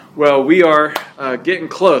Well, we are getting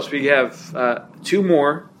close. We have 2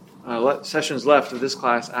 more sessions left of this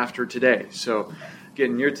class after today. So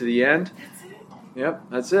getting near to the end. That's it? Yep,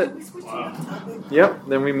 that's it. Wow. Yep,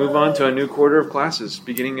 then we move on to a new quarter of classes,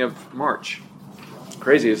 beginning of March.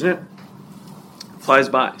 Crazy, isn't it? Flies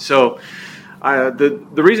by. So the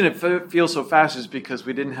reason it feels so fast is because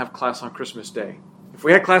we didn't have class on Christmas Day. If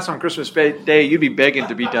we had class on Christmas Day, you'd be begging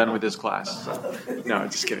to be done with this class. No,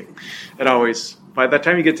 just kidding. It always, by the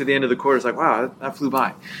time you get to the end of the quarter, it's like, wow, that flew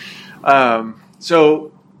by.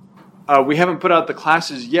 So we haven't put out the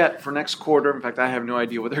classes yet for next quarter. In fact, I have no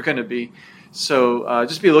idea what they're going to be. So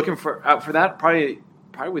just be looking out for that. Probably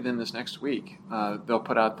within this next week, they'll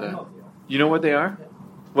put out the. You know what they are?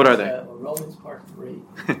 What are they? Romans Part 3,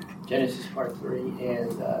 Genesis Part 3,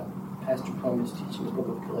 and Pastor Plum is teaching the book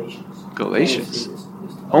of Galatians. Galatians?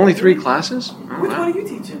 Only 3 classes? Oh, Which one are you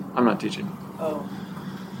teaching? I'm not teaching. Oh.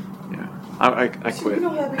 Yeah. I So quit. we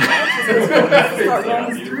don't have any classes. We're supposed to start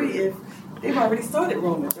Romans 3 if they've already started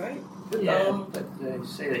Romans, right? Yeah, but they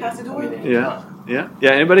say that Pastor you can come in Dwayne? anytime.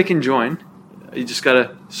 Yeah, anybody can join. You just got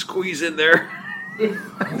to squeeze in there. Yeah,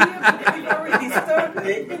 but they've already started.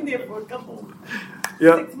 They've been there for a couple,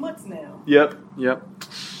 Yep. 6 months now. Yep.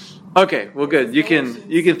 Okay, well, good. You can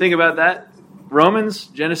think about that. Romans,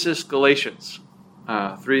 Genesis, Galatians.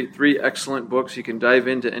 Three excellent books. You can dive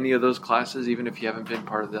into any of those classes, even if you haven't been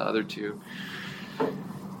part of the other 2.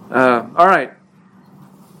 All right.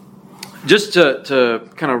 Just to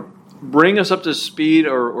kind of bring us up to speed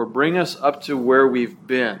or bring us up to where we've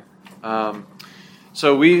been.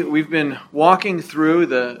 So we've been walking through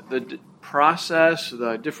the process,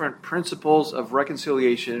 the different principles of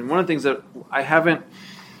reconciliation. And one of the things that I haven't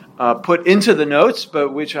put into the notes,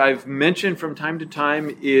 but which I've mentioned from time to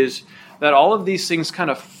time, is that all of these things kind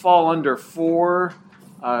of fall under 4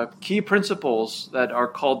 key principles that are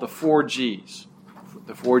called the 4 Gs.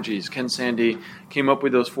 The 4 Gs. Ken Sande came up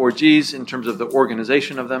with those 4 Gs in terms of the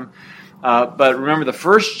organization of them. But remember, the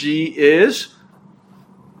first G is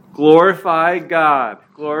glorify God.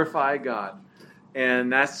 Glorify God.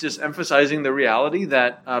 And that's just emphasizing the reality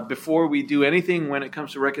that before we do anything when it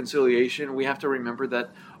comes to reconciliation, we have to remember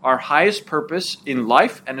that our highest purpose in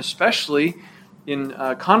life, and especially in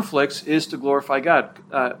conflicts, is to glorify God.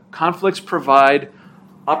 Conflicts provide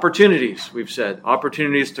opportunities, we've said.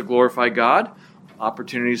 Opportunities to glorify God,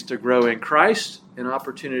 opportunities to grow in Christ, and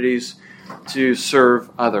opportunities to serve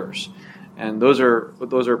others. And those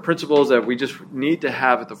are principles that we just need to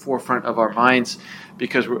have at the forefront of our minds,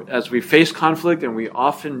 because as we face conflict, and we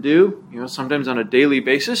often do, sometimes on a daily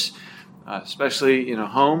basis, especially in a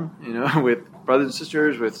home, with brothers and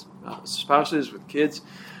sisters, with spouses, with kids,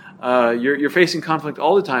 you're facing conflict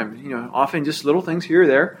all the time. Often just little things here or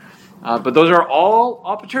there, but those are all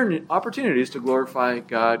opportunities to glorify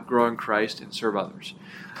God, grow in Christ, and serve others.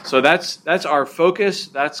 So that's our focus.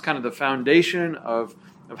 That's kind of the foundation of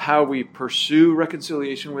how we pursue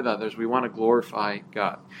reconciliation with others. We want to glorify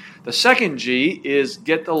God. The second G is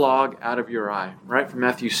get the log out of your eye. Right? From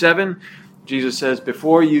Matthew 7, Jesus says,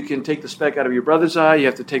 before you can take the speck out of your brother's eye, you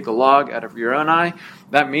have to take the log out of your own eye.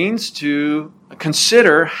 That means to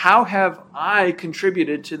consider, how have I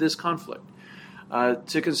contributed to this conflict?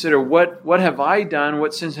 To consider, what have I done,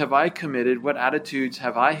 what sins have I committed, what attitudes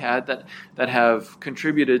have I had that have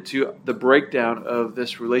contributed to the breakdown of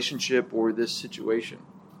this relationship or this situation.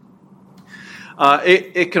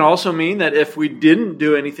 It can also mean that if we didn't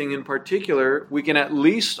do anything in particular, we can at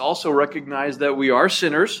least also recognize that we are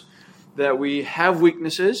sinners, that we have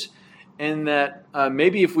weaknesses, and that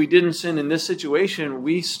maybe if we didn't sin in this situation,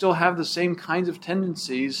 we still have the same kinds of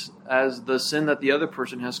tendencies as the sin that the other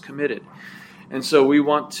person has committed. And so we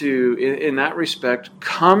want to, in that respect,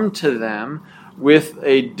 come to them with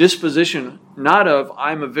a disposition, not of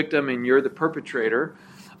I'm a victim and you're the perpetrator,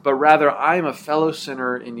 but rather I am a fellow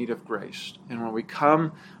sinner in need of grace. And when we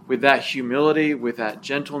come with that humility, with that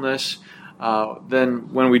gentleness,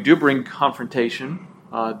 then when we do bring confrontation,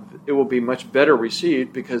 it will be much better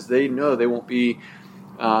received, because they know they won't be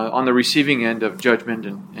on the receiving end of judgment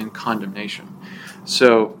and condemnation.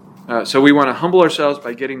 So we want to humble ourselves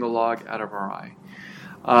by getting the log out of our eye.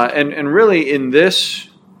 And really in this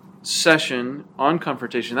session on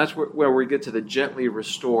confrontation, that's where we get to the gently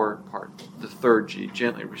restore part, the third G,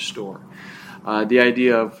 gently restore. The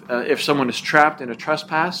idea of if someone is trapped in a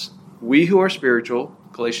trespass, we who are spiritual,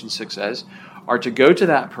 Galatians 6 says, are to go to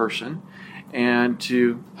that person and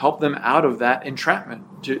to help them out of that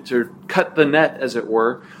entrapment, to cut the net, as it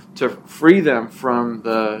were, to free them from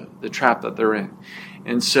the trap that they're in.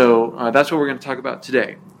 And so that's what we're going to talk about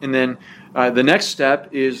today. And then the next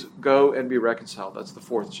step is go and be reconciled. That's the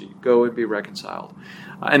fourth G, go and be reconciled.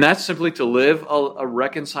 And that's simply to live a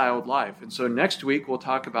reconciled life. And so next week we'll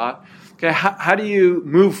talk about, okay, how do you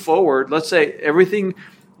move forward? Let's say everything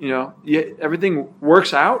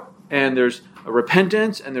works out and there's a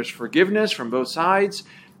repentance and there's forgiveness from both sides.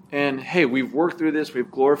 And hey, we've worked through this. We've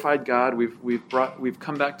glorified God. We've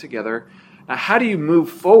come back together. Now, how do you move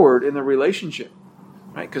forward in the relationship?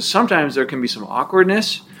 Right? Because sometimes there can be some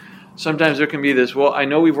awkwardness. Sometimes there can be this, well, I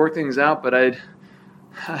know we've worked things out, but I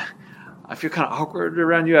feel kind of awkward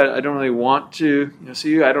around you. I don't really want to see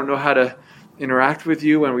you. I don't know how to interact with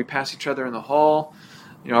you when we pass each other in the hall.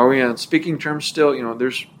 Are we on speaking terms still?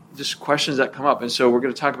 There's just questions that come up. And so we're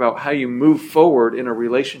going to talk about how you move forward in a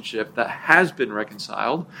relationship that has been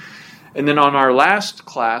reconciled. And then on our last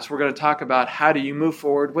class, we're going to talk about how do you move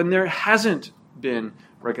forward when there hasn't been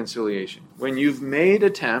reconciliation, when you've made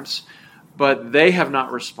attempts, but they have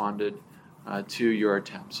not responded to your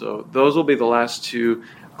attempts. So those will be the last two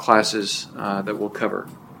classes that we'll cover.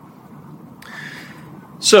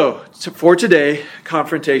 So for today,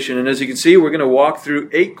 confrontation. And as you can see, we're going to walk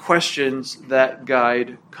through 8 questions that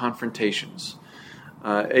guide confrontations.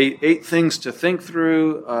 8 things to think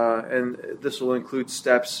through, and this will include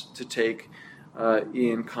steps to take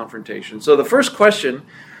in confrontation. So the first question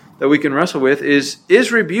that we can wrestle with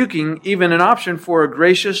is rebuking even an option for a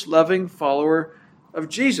gracious, loving follower of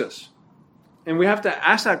Jesus? And we have to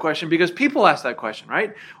ask that question because people ask that question,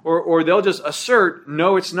 right? Or they'll just assert,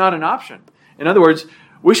 no, it's not an option. In other words,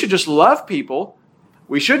 we should just love people,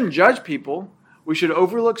 we shouldn't judge people, we should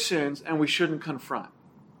overlook sins, and we shouldn't confront.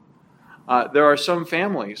 There are some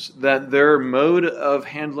families that their mode of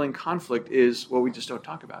handling conflict is, well, we just don't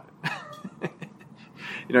talk about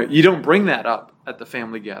it. You don't bring that up at the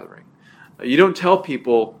family gathering. You don't tell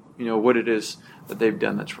people, what it is that they've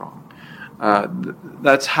done that's wrong.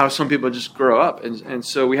 That's how some people just grow up. And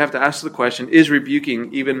so we have to ask the question, is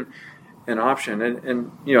rebuking even an option?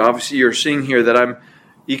 And obviously you're seeing here that I'm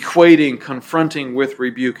equating confronting with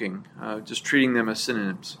rebuking, just treating them as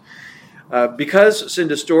synonyms. Because sin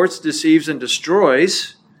distorts, deceives, and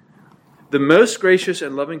destroys, the most gracious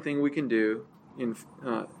and loving thing we can do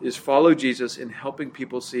is follow Jesus in helping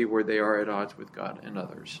people see where they are at odds with God and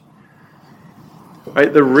others.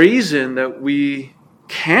 Right? The reason that we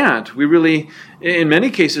really, in many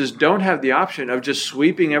cases, don't have the option of just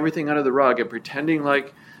sweeping everything under the rug and pretending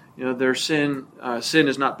like their sin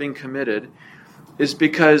is not being committed, is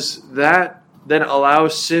because that then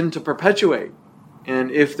allows sin to perpetuate.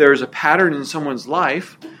 And if there's a pattern in someone's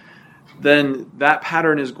life, then that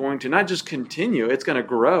pattern is going to not just continue, it's going to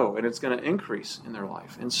grow and it's going to increase in their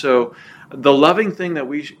life. And so the loving thing that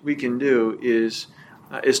we can do is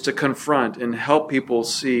to confront and help people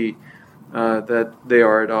see that they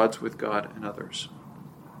are at odds with God and others.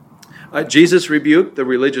 Jesus rebuked the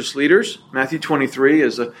religious leaders. Matthew 23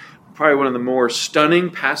 is probably one of the more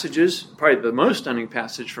stunning passages, probably the most stunning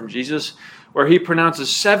passage from Jesus, where he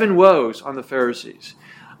pronounces 7 woes on the Pharisees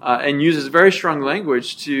and uses very strong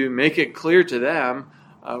language to make it clear to them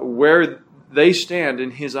where they stand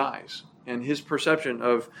in his eyes and his perception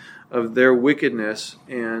of their wickedness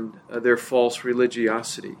and their false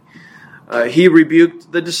religiosity. He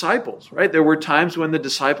rebuked the disciples, right? There were times when the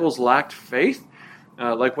disciples lacked faith,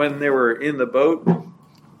 like when they were in the boat,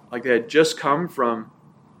 like they had just come from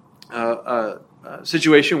a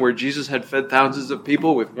situation where Jesus had fed thousands of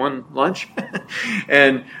people with one lunch,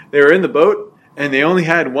 and they were in the boat, and they only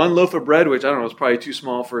had one loaf of bread, which I don't know, was probably too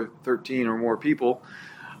small for 13 or more people.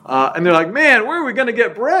 And they're like, man, where are we going to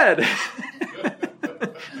get bread?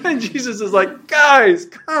 And Jesus is like, guys,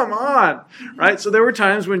 come on. Right? So there were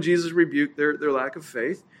times when Jesus rebuked their lack of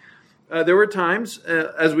faith. There were times,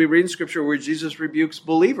 as we read in Scripture, where Jesus rebukes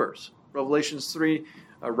believers. Revelation,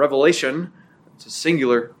 it's a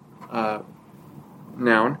singular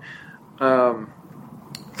noun.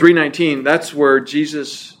 3:19, that's where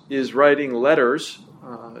Jesus is writing letters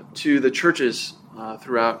to the churches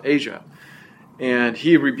throughout Asia. And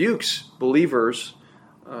he rebukes believers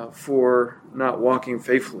for not walking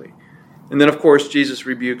faithfully. And then, of course, Jesus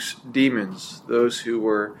rebukes demons, those who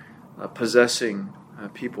were possessing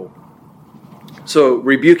people. So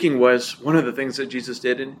rebuking was one of the things that Jesus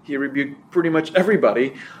did, and he rebuked pretty much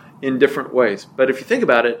everybody in different ways. But if you think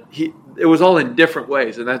about it, it was all in different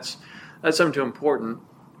ways, and that's something important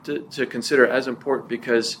to consider as important,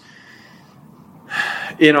 because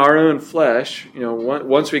in our own flesh,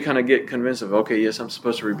 once we kind of get convinced of, okay, yes, I'm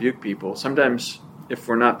supposed to rebuke people, sometimes if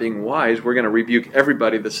we're not being wise, we're going to rebuke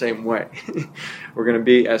everybody the same way. We're going to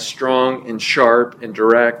be as strong and sharp and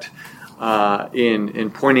direct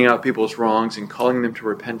in pointing out people's wrongs and calling them to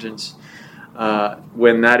repentance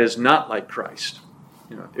when that is not like Christ.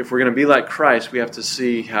 If we're going to be like Christ, we have to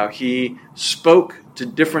see how he spoke to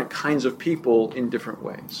different kinds of people in different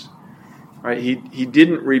ways. Right? He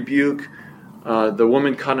didn't rebuke the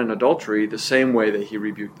woman caught in adultery the same way that he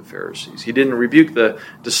rebuked the Pharisees. He didn't rebuke the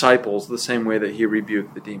disciples the same way that he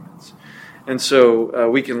rebuked the demons. And so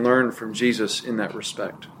we can learn from Jesus in that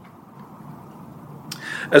respect.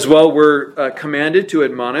 As well, we're commanded to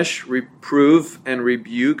admonish, reprove, and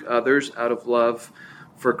rebuke others out of love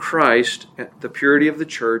for Christ, the purity of the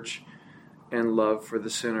church, and love for the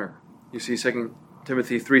sinner. You see 2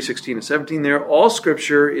 Timothy 3:16 and 17 there. All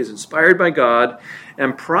Scripture is inspired by God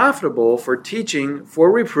and profitable for teaching,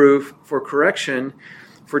 for reproof, for correction,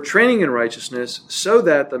 for training in righteousness, so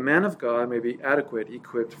that the man of God may be adequate,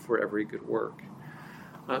 equipped for every good work.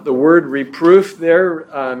 The word reproof there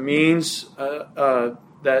means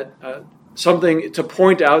that something, to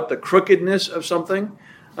point out the crookedness of something.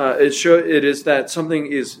 It is that something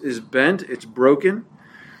is bent, it's broken,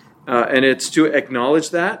 and it's to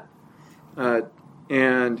acknowledge that.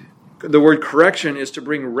 And the word correction is to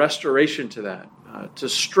bring restoration to that, to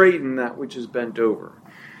straighten that which is bent over.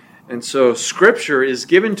 And so Scripture is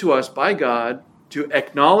given to us by God to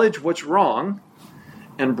acknowledge what's wrong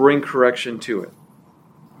and bring correction to it.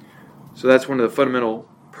 So that's one of the fundamental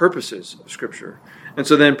purposes of Scripture. And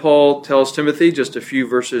so then Paul tells Timothy just a few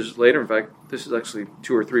verses later, in fact, this is actually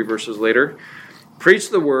 2 or 3 verses later, preach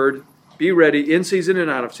the word, be ready in season and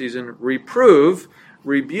out of season, reprove,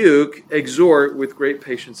 rebuke, exhort with great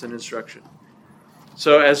patience and instruction.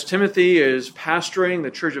 So as Timothy is pastoring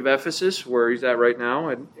the church of Ephesus, where he's at right now,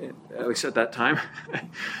 at least at that time,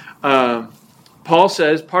 Paul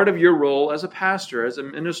says part of your role as a pastor, as a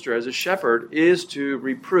minister, as a shepherd, is to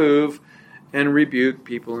reprove and rebuke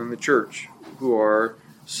people in the church who are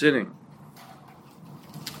sinning.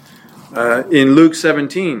 In Luke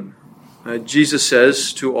 17, Jesus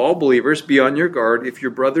says to all believers, be on your guard. If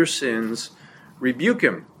your brother sins, rebuke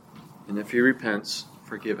him. And if he repents,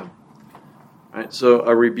 forgive him. All right, so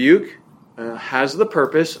a rebuke has the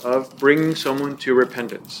purpose of bringing someone to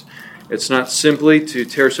repentance. It's not simply to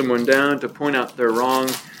tear someone down, to point out their wrong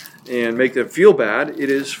and make them feel bad. It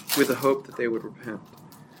is with the hope that they would repent.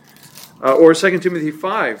 Or 2 Timothy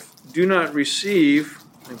 5, do not receive,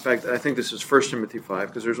 in fact, I think this is 1 Timothy 5,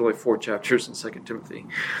 because there's only 4 chapters in 2 Timothy.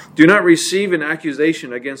 Do not receive an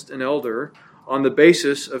accusation against an elder on the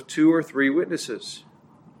basis of 2 or 3 witnesses.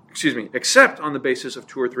 Except on the basis of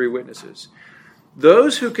 2 or 3 witnesses.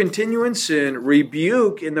 Those who continue in sin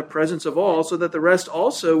rebuke in the presence of all, so that the rest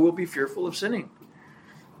also will be fearful of sinning.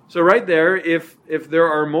 So right there, if there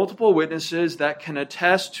are multiple witnesses that can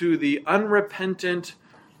attest to the unrepentant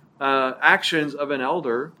actions of an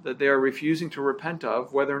elder that they are refusing to repent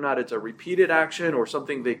of, whether or not it's a repeated action or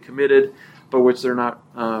something they committed but which they're not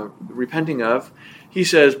repenting of, he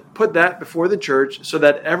says, put that before the church so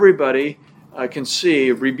that everybody can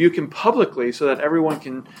see, rebuke him publicly so that everyone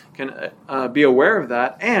can be aware of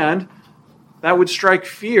that, and that would strike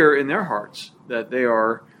fear in their hearts that they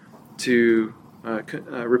are to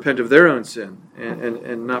repent of their own sin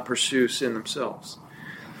and not pursue sin themselves.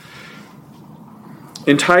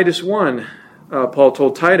 In Titus 1, Paul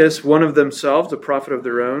told Titus, one of themselves, a prophet of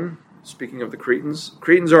their own, speaking of the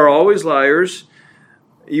Cretans are always liars,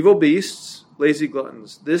 evil beasts, lazy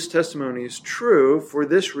gluttons. This testimony is true. For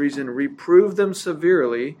this reason, reprove them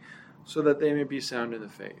severely so that they may be sound in the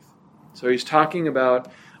faith. So he's talking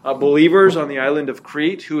about believers on the island of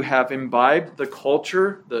Crete who have imbibed the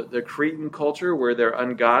culture, the Cretan culture, where they're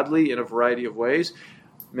ungodly in a variety of ways.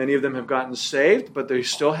 Many of them have gotten saved, but they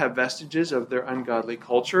still have vestiges of their ungodly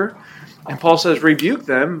culture. And Paul says, rebuke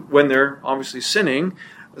them when they're obviously sinning,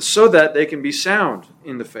 so that they can be sound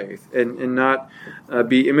in the faith and not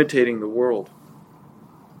be imitating the world.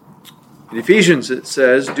 In Ephesians it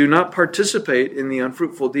says, do not participate in the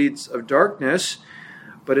unfruitful deeds of darkness,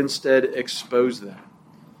 but instead expose them.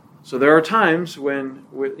 So there are times when,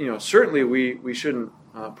 certainly we shouldn't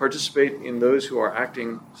participate in those who are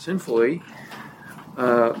acting sinfully,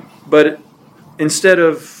 but instead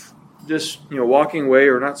of just walking away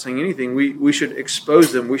or not saying anything, we should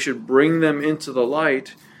expose them. We should bring them into the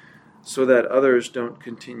light so that others don't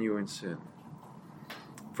continue in sin.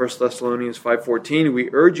 1 Thessalonians 5:14, we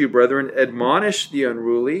urge you, brethren, admonish the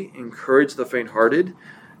unruly, encourage the faint-hearted,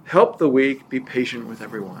 help the weak, be patient with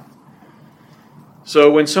everyone. So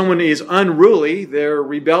when someone is unruly, they're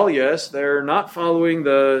rebellious, they're not following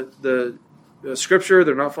the Scripture,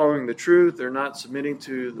 they're not following the truth, they're not submitting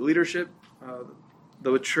to the leadership,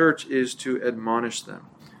 the church is to admonish them.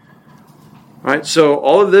 All right, so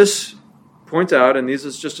all of this point out, and this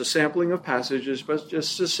is just a sampling of passages, but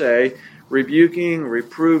just to say, rebuking,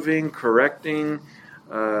 reproving, correcting,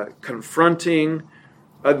 confronting,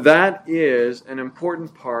 that is an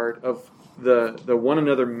important part of the one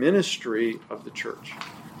another ministry of the church.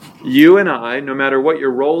 You and I, no matter what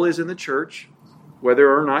your role is in the church,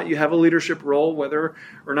 whether or not you have a leadership role, whether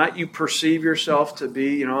or not you perceive yourself to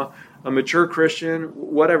be, a mature Christian,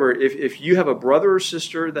 whatever, if you have a brother or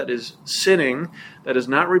sister that is sinning, that is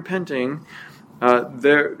not repenting,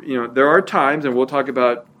 there are times, and we'll talk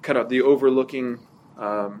about kind of the overlooking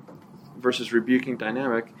versus rebuking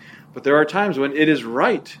dynamic, but there are times when it is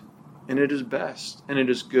right, and it is best, and it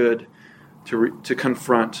is good to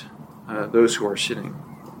confront those who are sinning.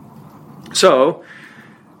 So,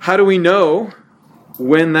 how do we know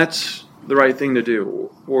when that's the right thing to do,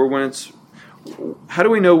 or how do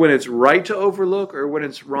we know when it's right to overlook or when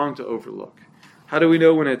it's wrong to overlook? How do we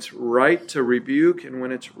know when it's right to rebuke and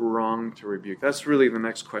when it's wrong to rebuke? That's really the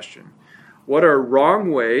next question. What are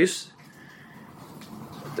wrong ways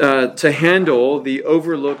to handle the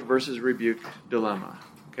overlook versus rebuke dilemma?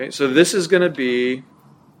 Okay, so this is going to be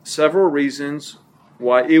several reasons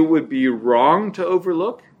why it would be wrong to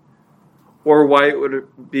overlook, or why it would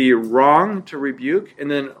be wrong to rebuke. And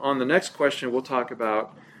then on the next question, we'll talk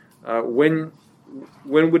about when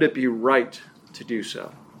would it be right to do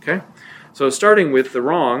so. Okay? So starting with the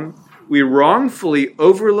wrong, we wrongfully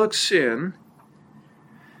overlook sin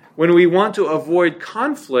when we want to avoid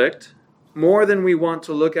conflict more than we want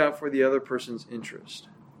to look out for the other person's interest.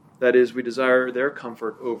 That is, we desire their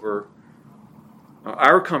comfort over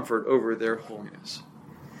our comfort over their holiness.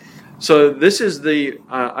 So this is the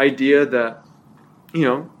idea that,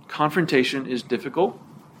 confrontation is difficult.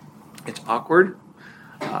 It's awkward.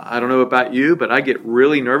 I don't know about you, but I get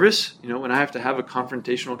really nervous, when I have to have a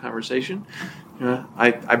confrontational conversation.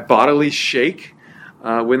 I bodily shake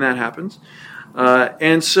when that happens.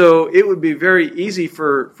 And so it would be very easy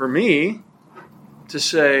for me to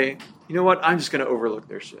say, you know what, I'm just going to overlook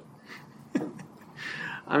their sin.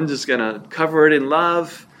 I'm just going to cover it in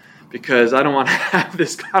love, because I don't want to have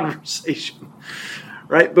this conversation,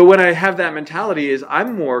 right? But when I have that mentality,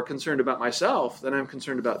 I'm more concerned about myself than I'm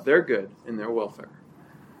concerned about their good and their welfare.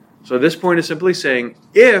 So this point is simply saying,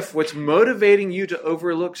 if what's motivating you to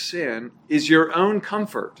overlook sin is your own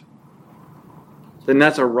comfort, then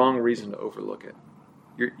that's a wrong reason to overlook it.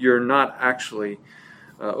 You're not actually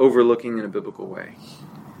overlooking in a biblical way.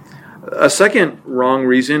 A second wrong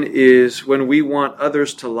reason is when we want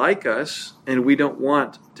others to like us and we don't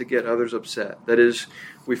want to get others upset. That is,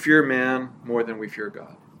 we fear man more than we fear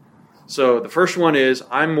God. So the first one is,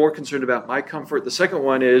 I'm more concerned about my comfort. The second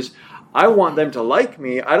one is, I want them to like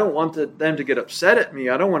me. I don't want them to get upset at me.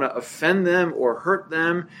 I don't want to offend them or hurt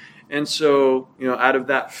them. And so, out of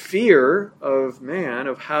that fear of man,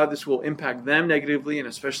 of how this will impact them negatively, and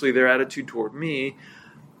especially their attitude toward me,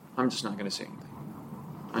 I'm just not going to say anything.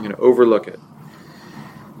 I'm going to overlook it.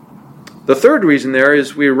 The third reason there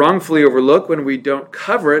is we wrongfully overlook when we don't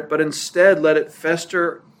cover it, but instead let it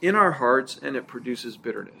fester in our hearts and it produces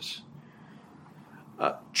bitterness.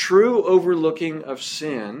 True overlooking of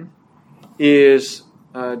sin is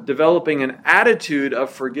developing an attitude of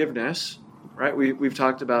forgiveness, right? We've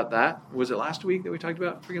talked about that. Was it last week that we talked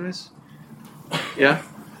about forgiveness? Yeah?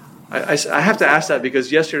 I have to ask that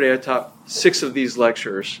because yesterday I taught 6 of these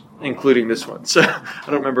lectures, including this one. So I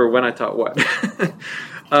don't remember when I taught what.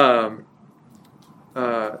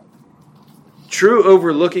 True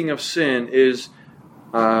overlooking of sin is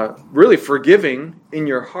really forgiving in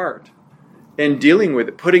your heart and dealing with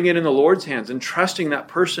it, putting it in the Lord's hands and trusting that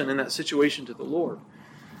person in that situation to the Lord.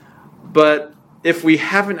 But if we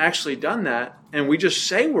haven't actually done that and we just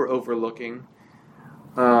say we're overlooking,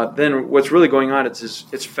 then what's really going on is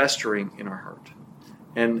it's festering in our heart,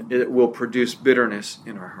 and it will produce bitterness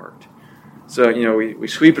in our heart. So, we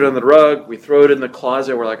sweep it under the rug, we throw it in the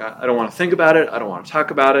closet, we're like, I don't want to think about it, I don't want to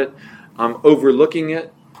talk about it, I'm overlooking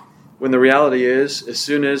it, when the reality is, as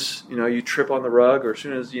soon as, you trip on the rug, or as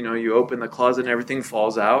soon as, you open the closet and everything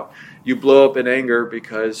falls out, you blow up in anger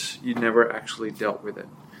because you never actually dealt with it.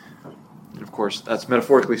 And of course, that's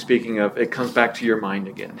metaphorically speaking of, it comes back to your mind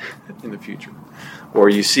again in the future. Or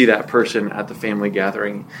you see that person at the family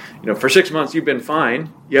gathering. For 6 months you've been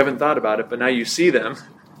fine. You haven't thought about it, but now you see them.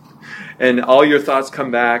 And all your thoughts come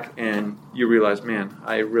back and you realize, man,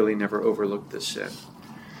 I really never overlooked this sin.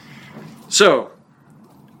 So,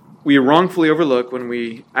 we wrongfully overlook when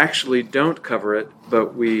we actually don't cover it,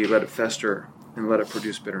 but we let it fester and let it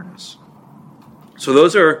produce bitterness. So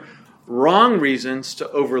those are wrong reasons to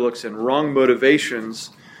overlook sin, wrong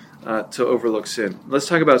motivations to overlook sin. Let's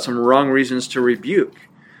talk about some wrong reasons to rebuke.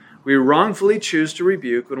 We wrongfully choose to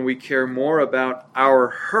rebuke when we care more about our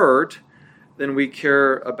hurt than we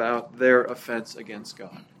care about their offense against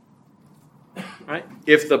God. Right?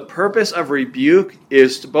 If the purpose of rebuke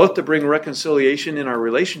is both to bring reconciliation in our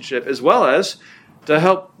relationship as well as to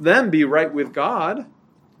help them be right with God,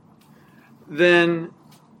 then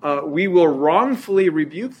we will wrongfully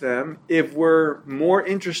rebuke them if we're more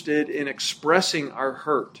interested in expressing our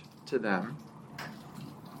hurt to them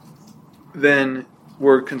than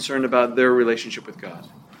we're concerned about their relationship with God.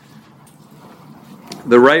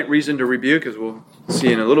 The right reason to rebuke, as we'll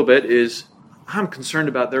see in a little bit, is I'm concerned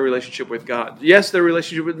about their relationship with God. Yes, their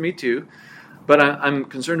relationship with me too, but I'm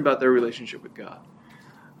concerned about their relationship with God.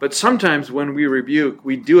 But sometimes when we rebuke,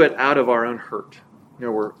 we do it out of our own hurt.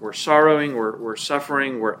 We're sorrowing, we're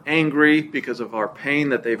suffering, we're angry because of our pain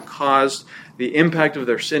that they've caused, the impact of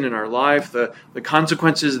their sin in our life, the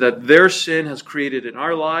consequences that their sin has created in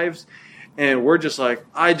our lives, and we're just like,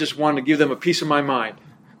 I just want to give them a piece of my mind.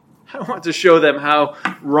 I want to show them how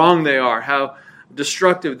wrong they are, how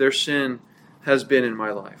destructive their sin has been in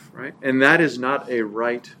my life, right? And that is not a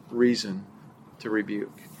right reason to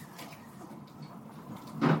rebuke.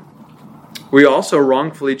 We also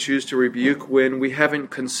wrongfully choose to rebuke when we haven't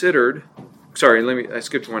considered... I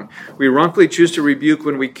skipped one. We wrongfully choose to rebuke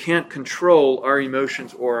when we can't control our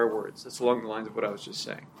emotions or our words. That's along the lines of what I was just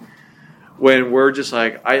saying. When we're just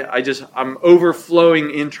like, I'm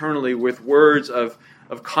overflowing internally with words of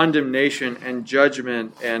condemnation and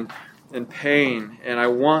judgment and pain, and I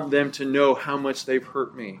want them to know how much they've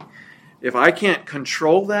hurt me. If I can't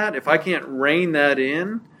control that, if I can't rein that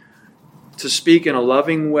in, to speak in a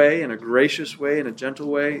loving way, in a gracious way, in a gentle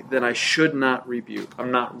way, then I should not rebuke. I'm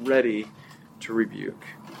not ready to rebuke.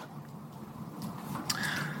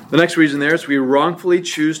 The next reason there is we wrongfully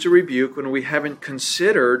choose to rebuke when we haven't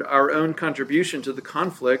considered our own contribution to the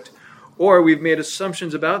conflict, or we've made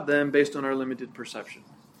assumptions about them based on our limited perception.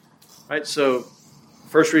 Right? So,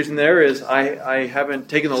 first reason there is I haven't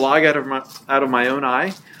taken the log out of my own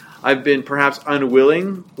eye. I've been perhaps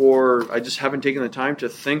unwilling, or I just haven't taken the time to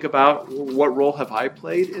think about what role have I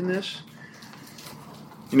played in this.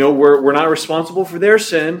 We're not responsible for their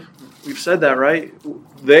sin. We've said that, right?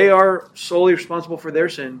 They are solely responsible for their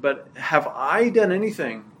sin, but have I done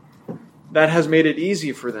anything that has made it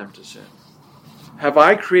easy for them to sin? Have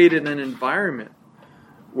I created an environment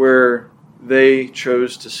where they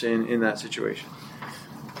chose to sin in that situation?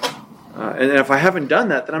 And if I haven't done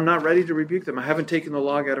that, then I'm not ready to rebuke them. I haven't taken the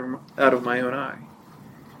log out of my own eye.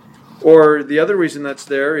 Or the other reason that's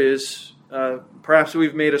there is perhaps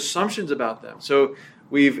we've made assumptions about them. So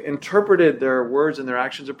we've interpreted their words and their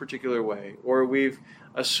actions a particular way, or we've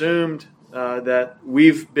assumed that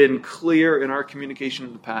we've been clear in our communication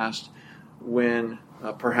in the past when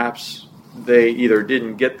perhaps they either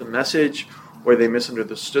didn't get the message or they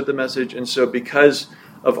misunderstood the message. And so because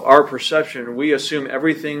of our perception, we assume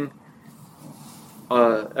everything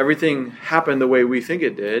happened the way we think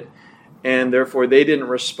it did, and therefore they didn't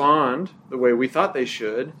respond the way we thought they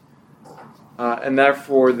should, and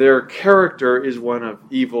therefore their character is one of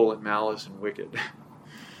evil and malice and wicked.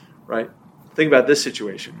 Right? Think about this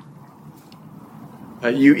situation.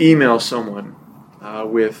 You email someone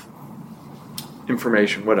with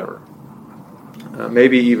information, whatever,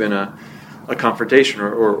 maybe even a confrontation,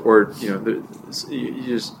 or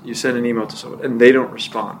you send an email to someone and they don't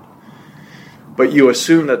respond. But you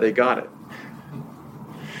assume that they got it.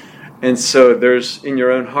 And so there's, in your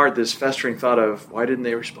own heart, this festering thought of, why didn't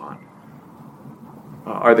they respond?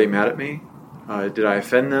 Are they mad at me? Did I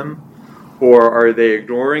offend them? Or are they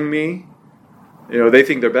ignoring me? They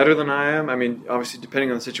think they're better than I am. I mean, obviously,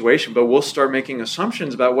 depending on the situation, but we'll start making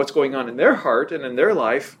assumptions about what's going on in their heart and in their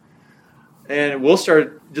life. And we'll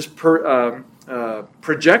start just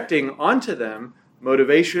projecting onto them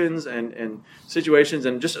motivations and situations,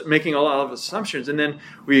 and just making a lot of assumptions. And then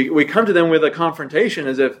we come to them with a confrontation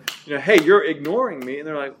as if, hey, you're ignoring me. And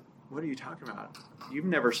they're like, what are you talking about? You've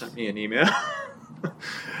never sent me an email.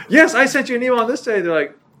 Yes, I sent you an email on this day. They're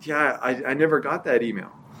like, yeah, I never got that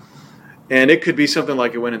email. And it could be something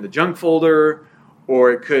like it went in the junk folder,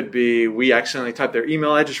 or it could be we accidentally typed their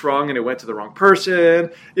email address wrong and it went to the wrong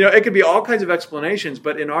person. It could be all kinds of explanations,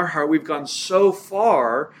 but in our heart we've gone so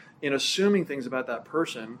far in assuming things about that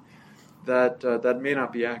person that may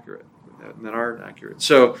not be accurate, that aren't accurate.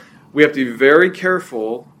 So we have to be very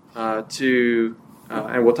careful and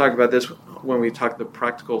we'll talk about this when we talk the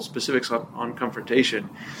practical specifics on confrontation.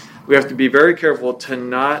 We have to be very careful to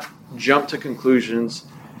not jump to conclusions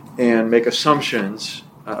and make assumptions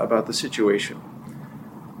about the situation.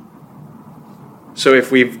 So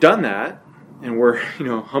if we've done that, and we're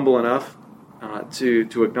humble enough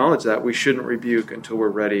to acknowledge that, we shouldn't rebuke until we're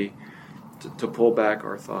ready to pull back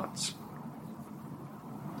our thoughts.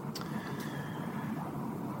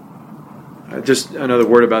 Just another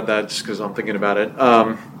word about that, just because I'm thinking about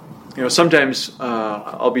it. Sometimes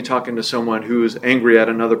I'll be talking to someone who's angry at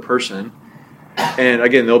another person, and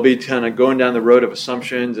again, they'll be kind of going down the road of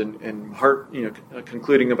assumptions and heart,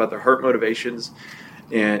 concluding about their heart motivations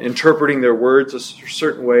and interpreting their words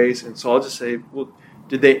certain ways. And so I'll just say, well,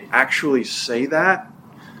 did they actually say that?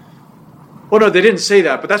 Well, no, they didn't say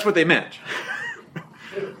that, but that's what they meant.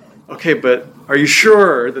 Okay, but are you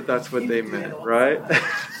sure that that's what they meant, right?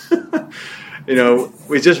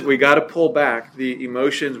 We got to pull back the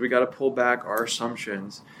emotions. We got to pull back our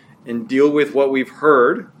assumptions and deal with what we've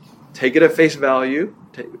heard. Take it at face value.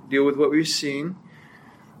 Deal with what we've seen,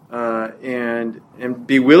 and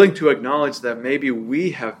be willing to acknowledge that maybe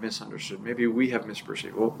we have misunderstood. Maybe we have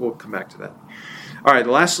misperceived. We'll come back to that. All right.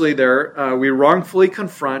 Lastly, we wrongfully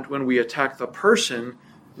confront when we attack the person,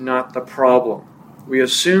 not the problem. We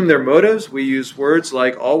assume their motives. We use words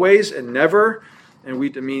like always and never, and we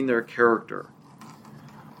demean their character.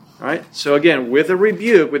 All right? So again, with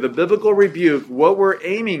a biblical rebuke, what we're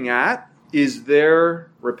aiming at is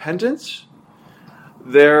their repentance,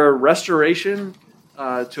 their restoration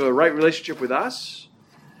to a right relationship with us,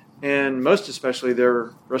 and most especially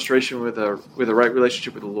their restoration with a right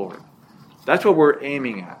relationship with the Lord. That's what we're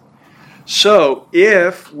aiming at. So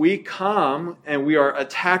if we come and we are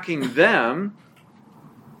attacking them,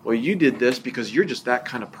 well, you did this because you're just that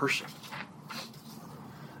kind of person.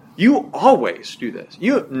 You always do this.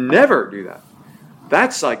 You never do that.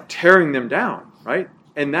 That's like tearing them down, right?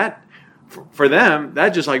 And that, for them, that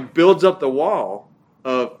just like builds up the wall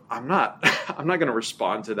of, I'm not going to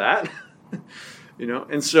respond to that.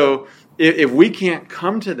 And so if we can't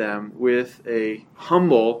come to them with a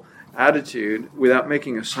humble attitude without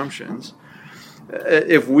making assumptions,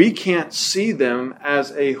 if we can't see them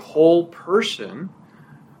as a whole person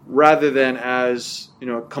rather than as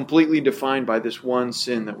completely defined by this one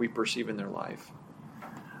sin that we perceive in their life,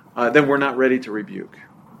 then we're not ready to rebuke.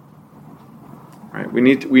 Right? We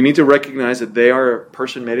need to recognize that they are a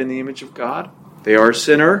person made in the image of God. They are a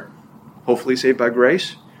sinner, hopefully saved by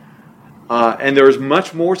grace, and there is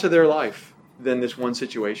much more to their life than this one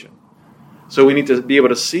situation. So we need to be able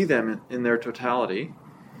to see them in their totality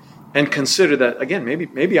and consider that, again,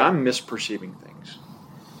 maybe I'm misperceiving things.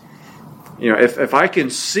 If I can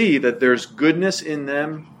see that there's goodness in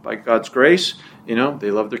them by God's grace, they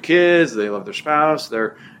love their kids, they love their spouse,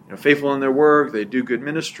 they're faithful in their work, they do good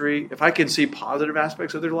ministry. If I can see positive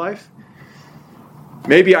aspects of their life,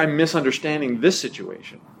 maybe I'm misunderstanding this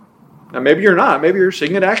situation. Now, maybe you're not. Maybe you're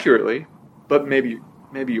seeing it accurately, but maybe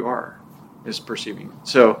you are misperceiving.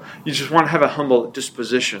 So you just want to have a humble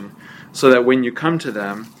disposition so that when you come to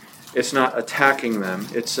them, it's not attacking them.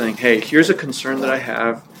 It's saying, hey, here's a concern that I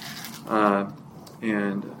have,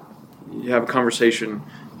 and you have a conversation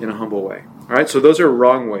in a humble way. All right, so those are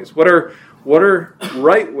wrong ways. What are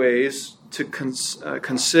right ways to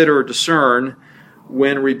consider or discern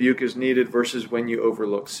when rebuke is needed versus when you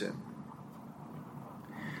overlook sin?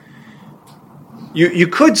 You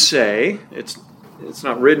could say, it's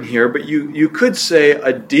not written here, but you could say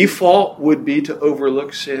a default would be to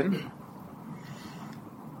overlook sin.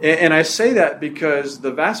 And I say that because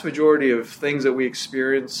the vast majority of things that we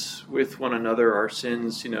experience with one another are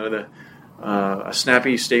sins. A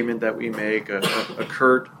snappy statement that we make, a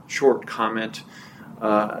curt, short comment,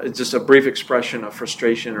 just a brief expression of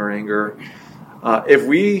frustration or anger. If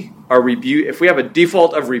we have a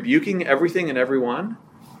default of rebuking everything and everyone,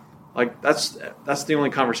 like that's the only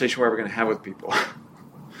conversation we're ever going to have with people,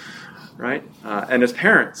 right? And as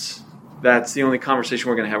parents, that's the only conversation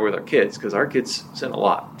we're going to have with our kids, because our kids sin a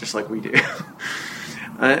lot, just like we do.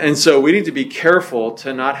 And so we need to be careful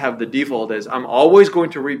to not have the default as I'm always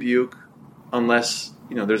going to rebuke unless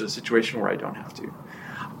there's a situation where I don't have to.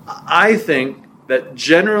 I think that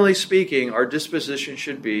generally speaking, our disposition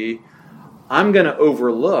should be, I'm going to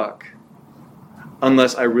overlook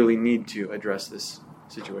unless I really need to address this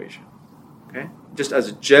situation. Okay? Just as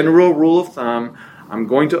a general rule of thumb, I'm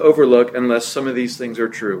going to overlook unless some of these things are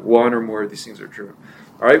true. One or more of these things are true.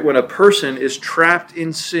 All right? When a person is trapped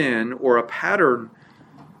in sin or a pattern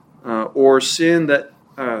a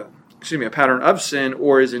pattern of sin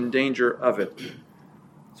or is in danger of it.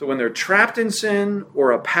 So when they're trapped in sin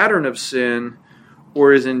or a pattern of sin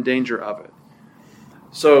or is in danger of it.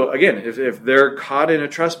 So again, if they're caught in a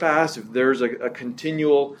trespass, if there's a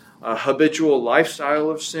continual habitual lifestyle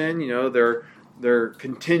of sin, they're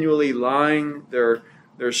continually lying, they're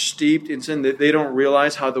they're steeped in sin, that they don't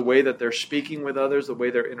realize how the way that they're speaking with others, the way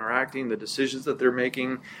they're interacting, the decisions that they're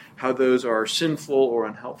making, how those are sinful or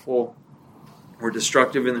unhelpful or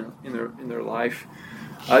destructive in their life,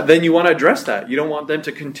 then you want to address that. You don't want them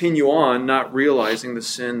to continue on not realizing the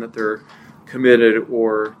sin that they're committed,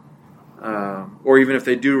 or even if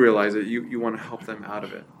they do realize it, you want to help them out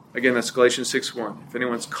of it. Again, that's Galatians 6:1. If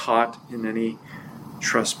anyone's caught in any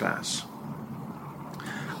trespass.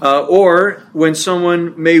 Or when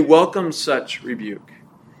someone may welcome such rebuke.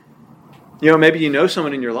 Maybe you know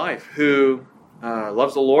someone in your life who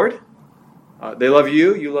loves the Lord. They love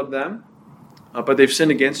you, you love them. But they've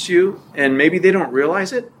sinned against you, and maybe they don't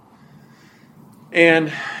realize it.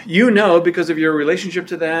 And you know, because of your relationship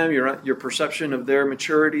to them, your perception of their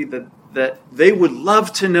maturity, that they would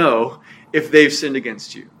love to know if they've sinned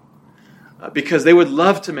against you. Because they would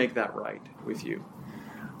love to make that right with you.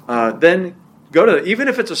 Then go to them. Even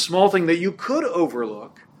if it's a small thing that you could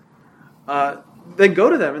overlook, then go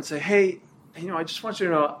to them and say, hey, I just want you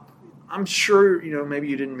to know, I'm sure, maybe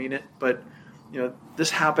you didn't mean it, but this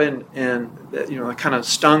happened, and it kind of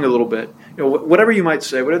stung a little bit. Whatever you might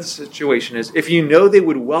say, whatever the situation is, if you know they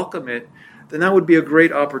would welcome it, then that would be a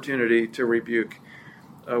great opportunity to rebuke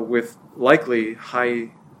with likely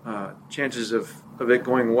high chances of it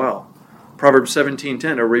going well. Proverbs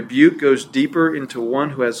 17:10, a rebuke goes deeper into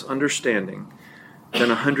one who has understanding than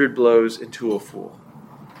 100 blows into a fool.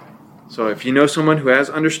 So if you know someone who has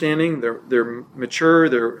understanding, they're mature,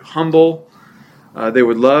 they're humble, they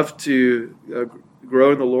would love to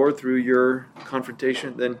grow in the Lord through your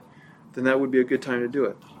confrontation, then that would be a good time to do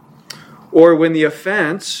it. Or when the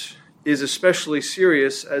offense is especially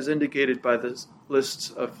serious, as indicated by the lists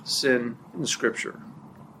of sin in Scripture.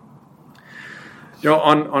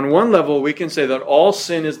 On one level, we can say that all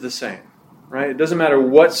sin is the same, right? It doesn't matter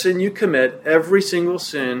what sin you commit, every single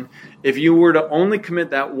sin, if you were to only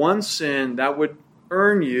commit that one sin, that would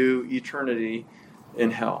earn you eternity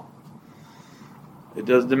in hell. It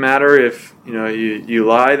doesn't matter if you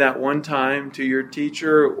lie that one time to your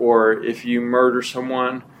teacher, or if you murder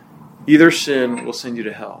someone. Either sin will send you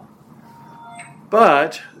to hell.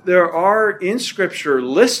 But there are in Scripture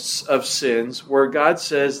lists of sins where God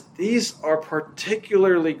says these are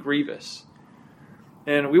particularly grievous,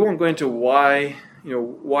 and we won't go into why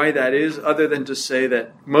that is, other than to say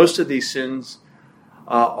that most of these sins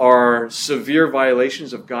are severe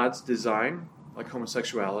violations of God's design, like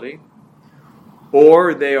homosexuality.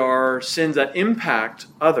 Or they are sins that impact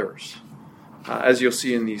others, as you'll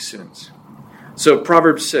see in these sins. So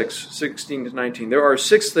Proverbs 6:16-19. There are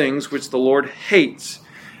 6 things which the Lord hates.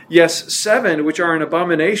 Yes, 7 which are an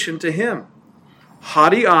abomination to him.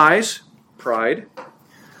 Haughty eyes, pride,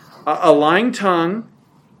 a lying tongue,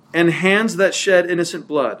 and hands that shed innocent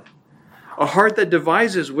blood. A heart that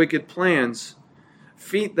devises wicked plans,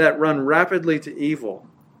 feet that run rapidly to evil.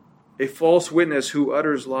 A false witness who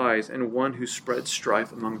utters lies, and one who spreads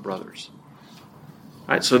strife among brothers.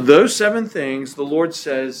 All right, so those 7 things, the Lord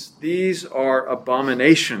says, these are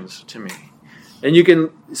abominations to me. And you can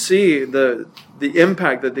see the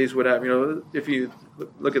impact that these would have. If you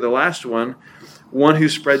look at the last one who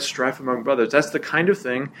spreads strife among brothers. That's the kind of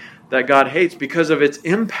thing that God hates because of its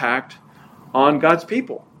impact on God's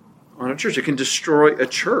people, on a church. It can destroy a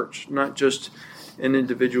church, not just an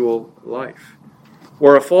individual life.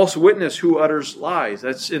 Or a false witness who utters lies.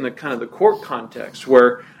 That's in the kind of the court context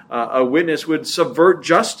where a witness would subvert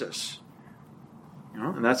justice.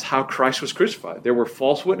 And that's how Christ was crucified. There were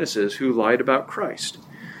false witnesses who lied about Christ.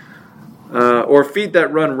 Or feet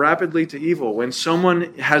that run rapidly to evil. When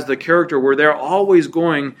someone has the character where they're always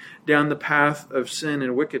going down the path of sin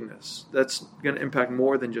and wickedness, that's going to impact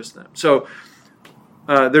more than just them. So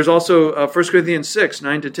there's also 1 Corinthians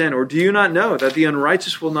 6:9-10. Or do you not know that the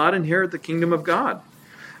unrighteous will not inherit the kingdom of God?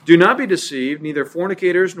 Do not be deceived, neither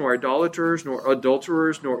fornicators, nor idolaters, nor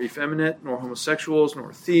adulterers, nor effeminate, nor homosexuals,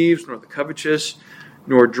 nor thieves, nor the covetous,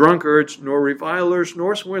 nor drunkards, nor revilers,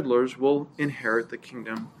 nor swindlers will inherit the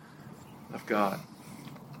kingdom of God.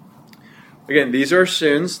 Again, these are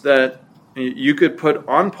sins that you could put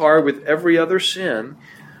on par with every other sin,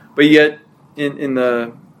 but yet in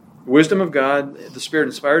the wisdom of God, the Spirit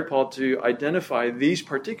inspired Paul to identify these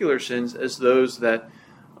particular sins as those that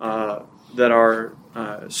are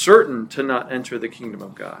certain to not enter the kingdom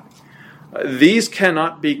of God. These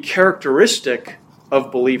cannot be characteristic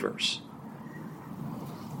of believers.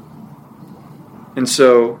 And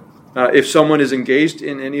so, if someone is engaged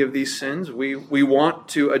in any of these sins, we want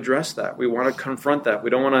to address that. We want to confront that. We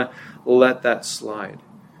don't want to let that slide.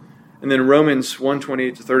 And then Romans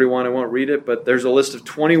 1:28-31, I won't read it, but there's a list of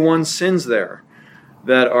 21 sins there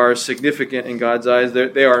that are significant in God's eyes.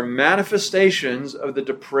 They are manifestations of the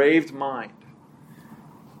depraved mind.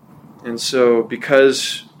 And so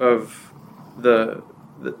because of the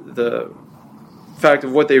fact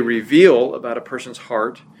of what they reveal about a person's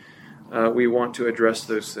heart, we want to address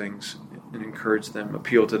those things and encourage them,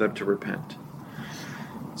 appeal to them to repent.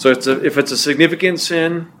 So if it's a significant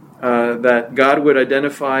sin that God would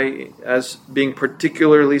identify as being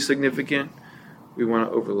particularly significant, we want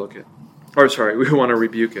to overlook it. We want to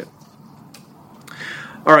rebuke it.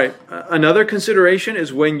 All right, another consideration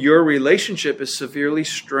is when your relationship is severely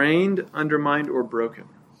strained, undermined, or broken.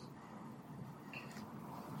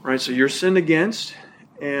 Right, so you're sinned against,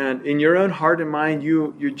 and in your own heart and mind,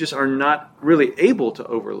 you just are not really able to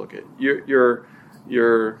overlook it. You're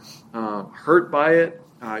hurt by it.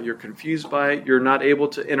 You're confused by it. You're not able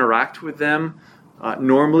to interact with them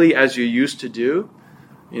normally as you used to do.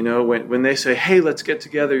 You know, when they say, "Hey, let's get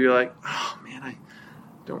together," you're like, "Oh man, I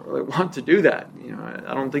don't really want to do that." You know,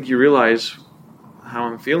 I don't think you realize how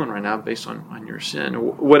I'm feeling right now based on your sin.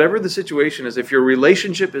 Whatever the situation is, if your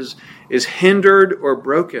relationship is hindered or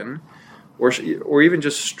broken, or even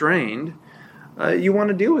just strained, you want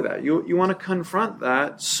to deal with that. You want to confront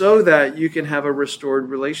that so that you can have a restored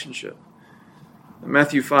relationship.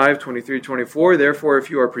 Matthew 5:23-24, therefore,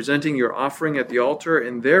 if you are presenting your offering at the altar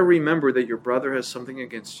and there remember that your brother has something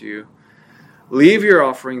against you, leave your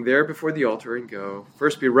offering there before the altar and go.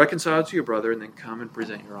 First be reconciled to your brother and then come and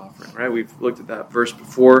present your offering. Right? We've looked at that verse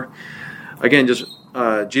before. Again, just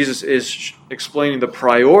Jesus is explaining the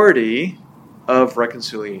priority of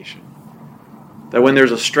reconciliation. That when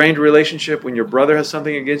there's a strained relationship, when your brother has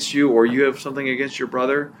something against you or you have something against your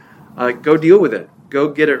brother, go deal with it. Go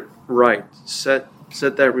get it right. Set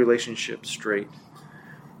that relationship straight.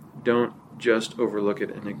 Don't just overlook it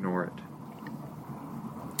and ignore it.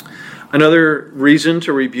 Another reason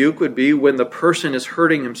to rebuke would be when the person is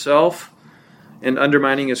hurting himself and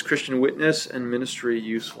undermining his Christian witness and ministry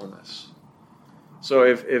usefulness. So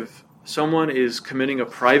if someone is committing a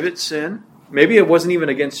private sin, maybe it wasn't even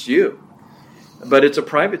against you, but it's a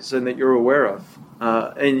private sin that you're aware of,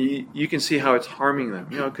 and you can see how it's harming them.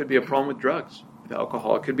 You know, it could be a problem with drugs, with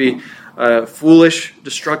alcohol. It could be foolish,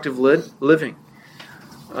 destructive living.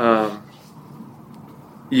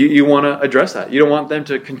 You want to address that. You don't want them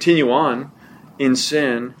to continue on in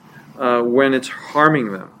sin when it's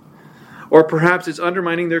harming them. Or perhaps it's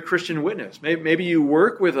undermining their Christian witness. Maybe you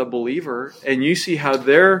work with a believer and you see how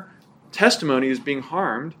their testimony is being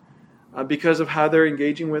harmed because of how they're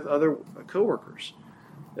engaging with other coworkers.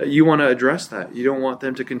 You want to address that. You don't want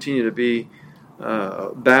them to continue to be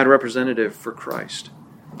a bad representative for Christ.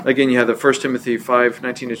 Again, you have the 1 Timothy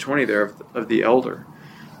 5:19-20 there of the elder.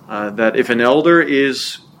 That if an elder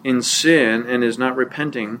is in sin and is not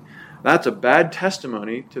repenting, that's a bad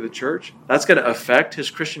testimony to the church. That's going to affect his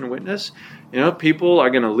Christian witness. You know, people are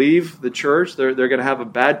going to leave the church. They're going to have a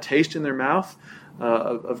bad taste in their mouth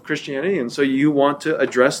of Christianity, and so you want to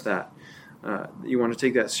address that. You want to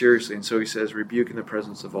take that seriously. And so he says, rebuke in the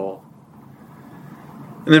presence of all.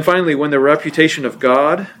 And then finally, when the reputation of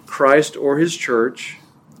God, Christ, or his church,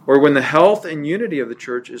 or when the health and unity of the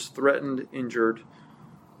church is threatened, injured,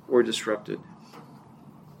 or disrupted.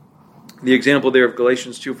 The example there of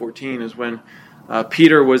Galatians 2:14 is when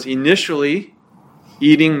Peter was initially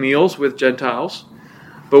eating meals with Gentiles,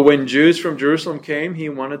 but when Jews from Jerusalem came, he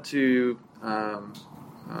wanted to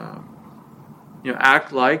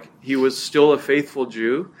act like he was still a faithful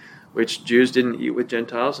Jew, which Jews didn't eat with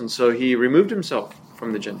Gentiles, and so he removed himself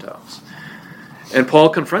from the Gentiles. And Paul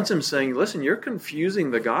confronts him saying, listen, you're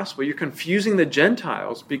confusing the gospel, you're confusing the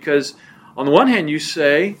Gentiles, because on the one hand you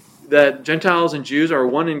say that Gentiles and Jews are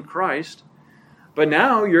one in Christ, but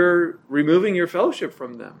now you're removing your fellowship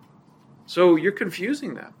from them. So you're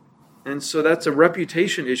confusing them. And so that's a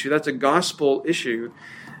reputation issue, that's a gospel issue.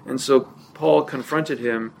 And so Paul confronted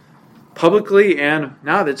him publicly, and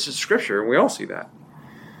now that's in Scripture, and we all see that.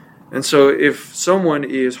 And so if someone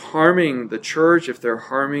is harming the church, if they're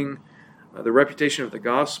harming the reputation of the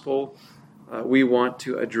gospel, we want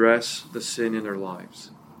to address the sin in their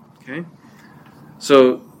lives. Okay?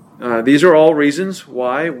 So these are all reasons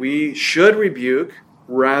why we should rebuke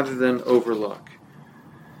rather than overlook.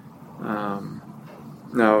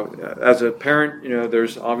 Now, as a parent,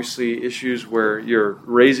 there's obviously issues where you're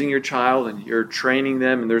raising your child and you're training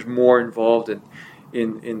them, and there's more involved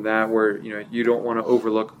in that where you don't want to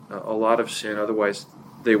overlook a lot of sin, otherwise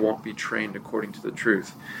they won't be trained according to the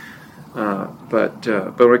truth. But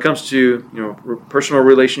when it comes to personal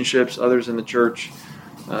relationships, others in the church,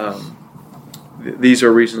 these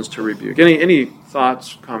are reasons to rebuke. Any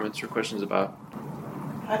thoughts, comments, or questions about?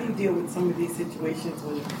 How do you deal with some of these situations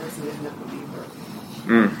when a person isn't a believer?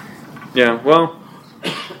 Yeah, well,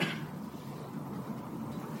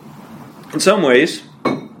 in some ways,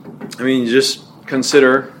 I mean, you just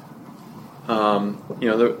consider,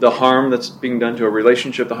 the harm that's being done to a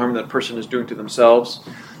relationship, the harm that person is doing to themselves.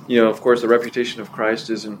 Of course, the reputation of Christ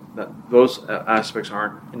isn't that those aspects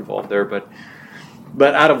aren't involved there, but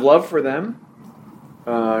out of love for them,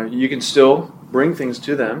 you can still bring things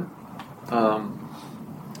to them,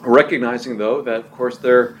 recognizing though that of course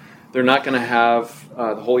they're not going to have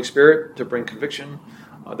the Holy Spirit to bring conviction.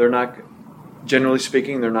 They're not. Generally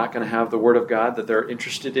speaking, they're not going to have the Word of God that they're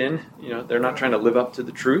interested in. They're not trying to live up to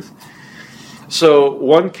the truth. So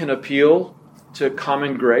one can appeal to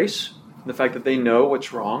common grace, the fact that they know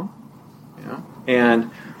what's wrong.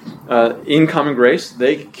 And in common grace,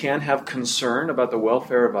 they can have concern about the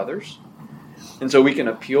welfare of others. And so we can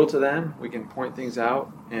appeal to them. We can point things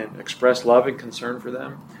out and express love and concern for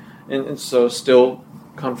them. And so still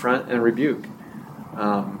confront and rebuke.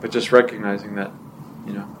 But just recognizing that,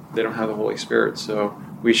 they don't have the Holy Spirit, so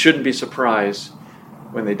we shouldn't be surprised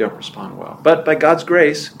when they don't respond well. But by God's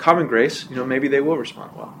grace, common grace, maybe they will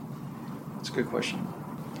respond well. That's a good question.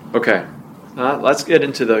 Okay, let's get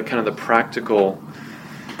into the kind of the practical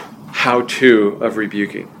how-to of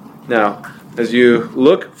rebuking. Now, as you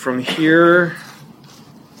look from here,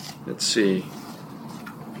 let's see.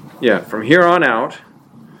 Yeah, from here on out,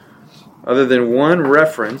 other than one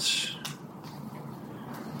reference,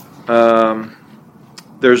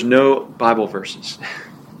 there's no Bible verses.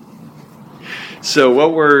 So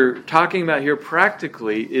what we're talking about here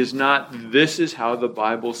practically is not this is how the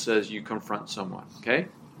Bible says you confront someone, okay?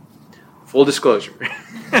 Full disclosure.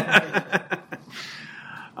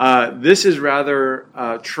 This is rather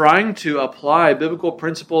trying to apply biblical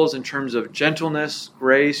principles in terms of gentleness,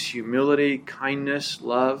 grace, humility, kindness,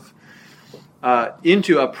 love,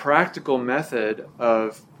 into a practical method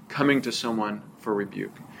of coming to someone for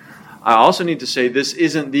rebuke. I also need to say this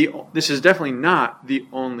is definitely not the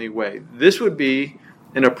only way. This would be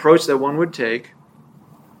an approach that one would take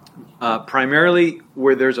primarily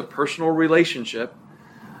where there's a personal relationship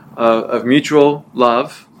of mutual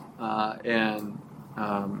love and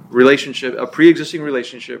relationship, a pre-existing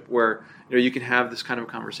relationship where you can have this kind of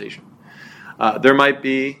conversation. There might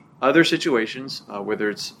be other situations, whether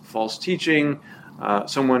it's false teaching,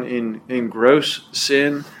 someone in gross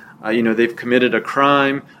sin, they've committed a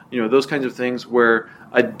crime, those kinds of things where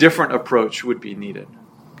a different approach would be needed.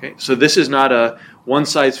 Okay, so this is not a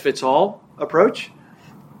one-size-fits-all approach.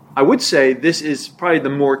 I would say this is probably the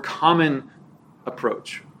more common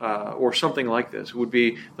approach, or something like this would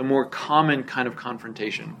be the more common kind of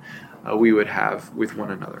confrontation we would have with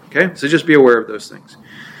one another. Okay, so just be aware of those things.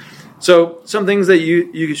 So some things that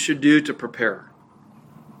you should do to prepare.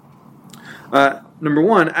 Number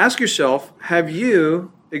one, ask yourself, have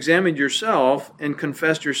you examined yourself and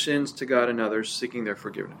confessed your sins to God and others, seeking their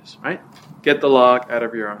forgiveness, right? Get the log out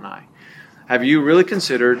of your own eye. Have you really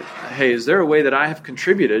considered, hey, is there a way that I have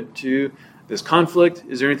contributed to this conflict?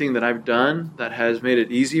 Is there anything that I've done that has made it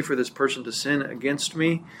easy for this person to sin against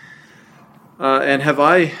me? And have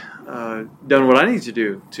I done what I need to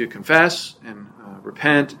do to confess and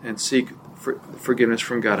repent and seek forgiveness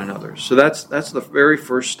from God and others? So that's the very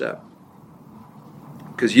first step.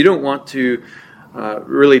 Because you don't want to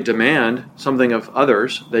really demand something of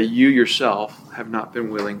others that you yourself have not been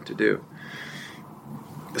willing to do.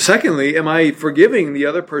 Secondly, am I forgiving the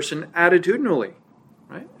other person attitudinally?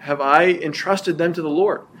 Right? Have I entrusted them to the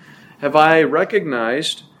Lord? Have I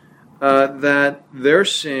recognized that their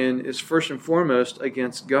sin is first and foremost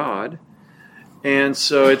against God, and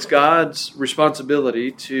so it's God's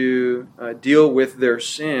responsibility to deal with their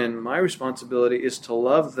sin. My responsibility is to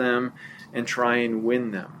love them and try and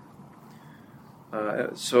win them.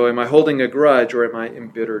 So am I holding a grudge or am I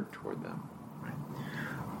embittered toward them?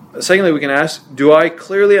 Right. Secondly, we can ask, do I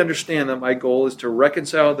clearly understand that my goal is to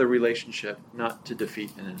reconcile the relationship, not to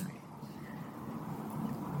defeat an enemy?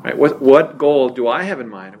 Right. What goal do I have in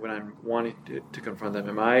mind when I'm wanting to confront them?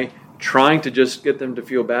 Am I trying to just get them to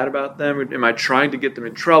feel bad about them? Am I trying to get them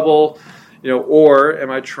in trouble? Or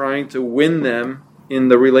am I trying to win them in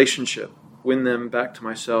the relationship, win them back to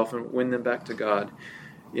myself and win them back to God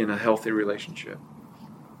in a healthy relationship?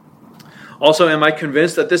 Also, am I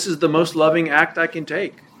convinced that this is the most loving act I can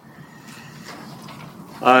take?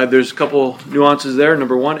 There's a couple nuances there.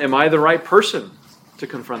 Number one, am I the right person to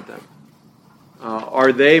confront them?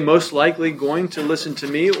 Are they most likely going to listen to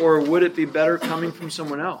me, or would it be better coming from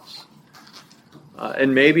someone else?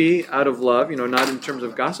 And maybe out of love, not in terms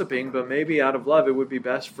of gossiping, but maybe out of love, it would be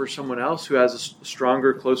best for someone else who has a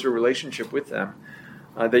stronger, closer relationship with them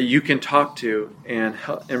that you can talk to and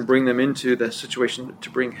bring them into the situation to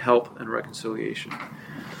bring help and reconciliation.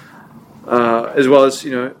 As well as,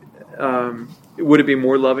 would it be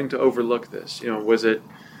more loving to overlook this? Was it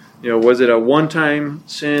a one-time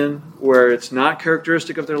sin where it's not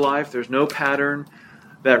characteristic of their life? There's no pattern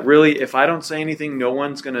that really, if I don't say anything, no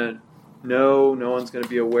one's going to know, no one's going to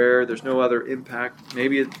be aware. There's no other impact.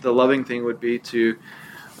 Maybe the loving thing would be to,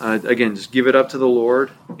 again, just give it up to the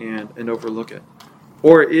Lord and overlook it.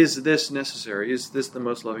 Or is this necessary? Is this the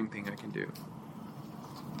most loving thing I can do?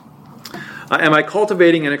 Am I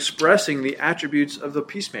cultivating and expressing the attributes of the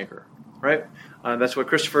peacemaker? Right? That's what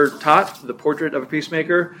Christopher taught, the portrait of a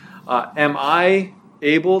peacemaker. Am I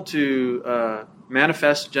able to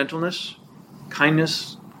manifest gentleness,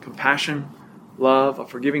 kindness, compassion, love, a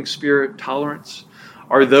forgiving spirit, tolerance?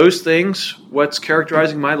 Are those things what's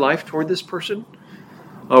characterizing my life toward this person?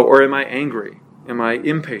 Or am I angry? Am I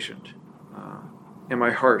impatient? Am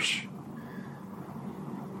I harsh?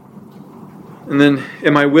 And then,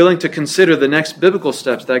 am I willing to consider the next biblical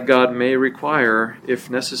steps that God may require if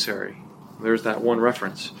necessary? There's that one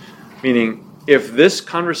reference. Meaning, if this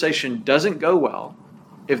conversation doesn't go well,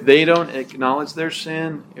 if they don't acknowledge their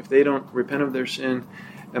sin, if they don't repent of their sin,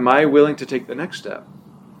 am I willing to take the next step?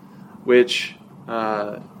 Which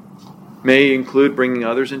may include bringing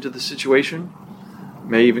others into the situation,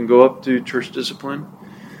 may even go up to church discipline.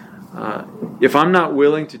 If I'm not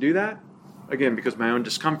willing to do that, again, because of my own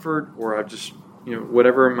discomfort or I've just,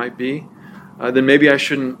 whatever it might be, then maybe I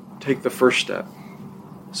shouldn't take the first step.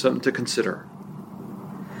 Something to consider.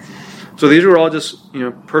 So these are all just,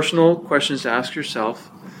 personal questions to ask yourself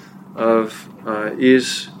of,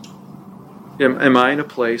 am I in a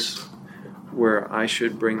place where I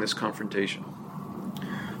should bring this confrontation?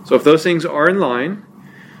 So if those things are in line,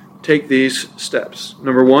 take these steps.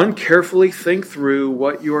 Number one, carefully think through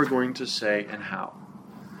what you are going to say and how.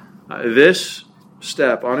 This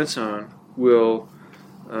step on its own will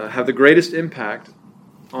have the greatest impact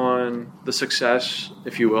on the success,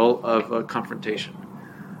 if you will, of a confrontation.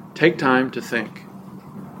 Take time to think.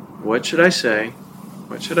 What should I say?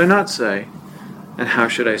 What should I not say? And how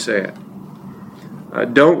should I say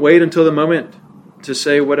it? Don't wait until the moment to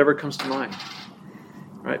say whatever comes to mind.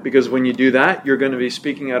 Right? Because when you do that, you're going to be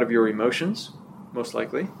speaking out of your emotions, most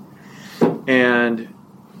likely. And,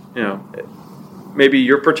 maybe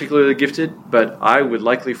you're particularly gifted, but I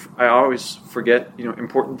always forget,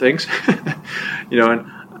 important things.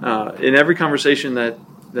 In every conversation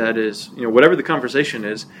that is, whatever the conversation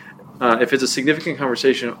is, if it's a significant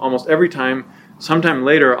conversation, almost every time, sometime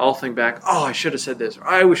later, I'll think back, oh, I should have said this, or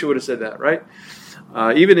I wish I would have said that, right?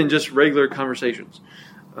 Even in just regular conversations.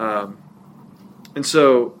 And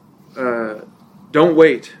so, don't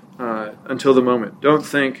wait until the moment. Don't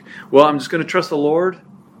think, well, I'm just going to trust the Lord,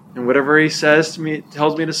 and whatever He says to me,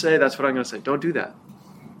 tells me to say, that's what I'm going to say. Don't do that.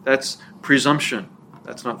 That's presumption.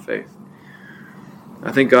 That's not faith.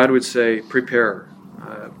 I think God would say, prepare.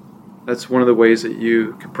 That's one of the ways that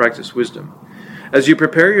you can practice wisdom. As you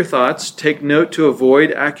prepare your thoughts, take note to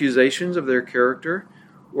avoid accusations of their character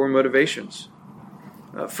or motivations.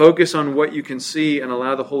 Focus on what you can see and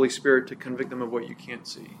allow the Holy Spirit to convict them of what you can't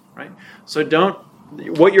see. Right? So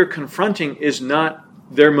what you're confronting is not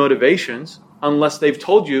their motivations, unless they've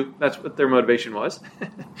told you that's what their motivation was.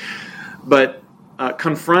 But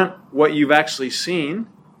confront what you've actually seen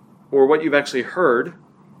or what you've actually heard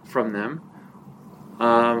from them,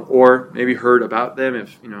 or maybe heard about them.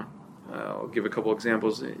 If I'll give a couple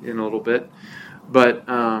examples in a little bit, but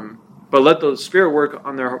let the Spirit work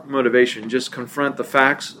on their motivation. Just confront the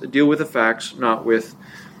facts, deal with the facts, not with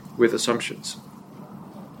assumptions.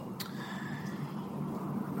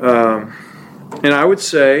 And I would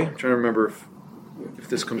say, I'm trying to remember if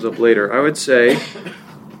this comes up later. I would say,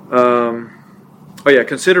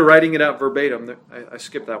 consider writing it out verbatim. I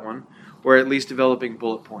skipped that one. Or at least developing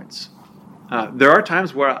bullet points. There are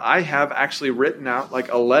times where I have actually written out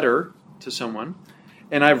like a letter to someone,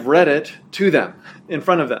 and I've read it to them, in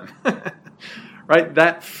front of them. Right?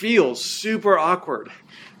 That feels super awkward,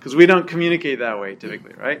 because we don't communicate that way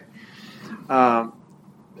typically, right?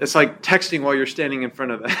 It's like texting while you're standing in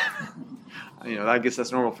front of them. I guess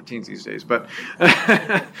that's normal for teens these days, but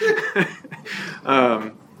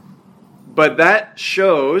that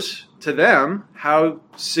shows to them how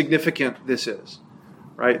significant this is,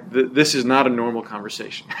 right? This is not a normal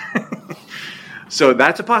conversation. So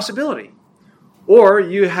that's a possibility. Or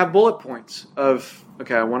you have bullet points of,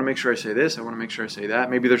 okay, I want to make sure I say this, I want to make sure I say that.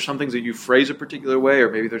 Maybe there's some things that you phrase a particular way,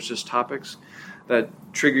 or maybe there's just topics that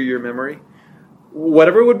trigger your memory.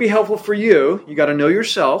 Whatever would be helpful for you, you got to know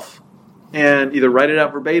yourself and either write it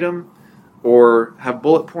out verbatim or have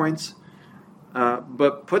bullet points.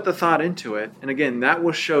 but put the thought into it. And again, that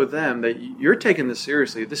will show them that you're taking this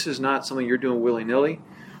seriously. This is not something you're doing willy-nilly.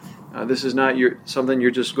 This is not something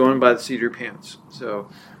you're just going by the seat of your pants. So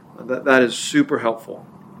that is super helpful.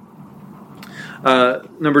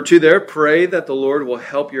 Number 2 there, pray that the Lord will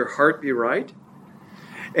help your heart be right.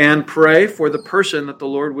 And pray for the person that the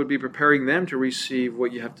Lord would be preparing them to receive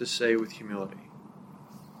what you have to say with humility.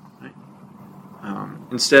 Right?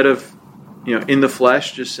 Instead of, in the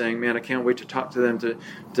flesh, just saying, man, I can't wait to talk to them,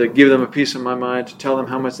 to give them a piece of my mind, to tell them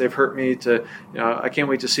how much they've hurt me, I can't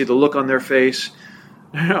wait to see the look on their face.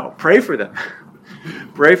 No, pray for them.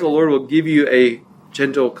 Pray for the Lord will give you a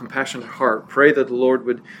gentle, compassionate heart. Pray that the Lord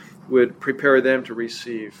would prepare them to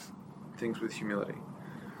receive things with humility.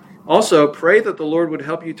 Also, pray that the Lord would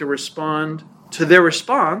help you to respond to their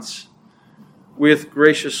response with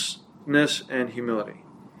graciousness and humility.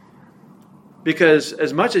 Because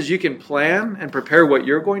as much as you can plan and prepare what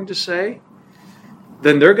you're going to say,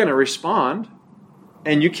 then they're going to respond,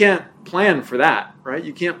 and you can't plan for that, right?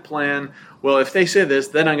 You can't plan, well, if they say this,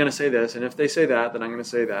 then I'm going to say this, and if they say that, then I'm going to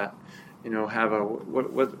say that. Have a,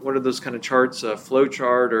 what are those kind of charts, a flow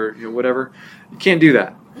chart or whatever. You can't do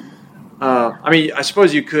that. I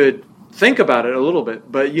suppose you could think about it a little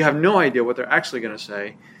bit, but you have no idea what they're actually going to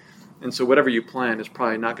say. And so whatever you plan is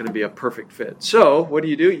probably not going to be a perfect fit. So what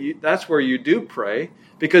do? That's where you do pray,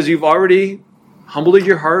 because you've already humbled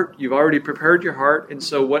your heart. You've already prepared your heart. And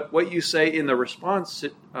so what you say in the response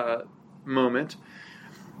moment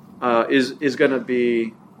is going to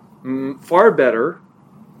be far better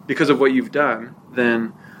because of what you've done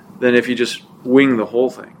than if you just wing the whole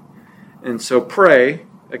thing. And so pray,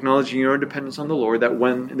 acknowledging your own dependence on the Lord, that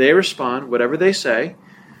when they respond, whatever they say,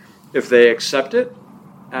 if they accept it,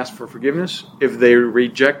 ask for forgiveness. If they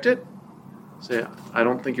reject it, say, I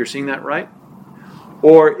don't think you're seeing that right.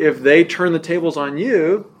 Or if they turn the tables on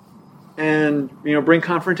you and bring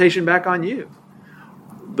confrontation back on you.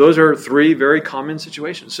 Those are 3 very common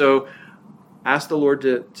situations. So ask the Lord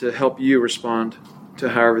to help you respond to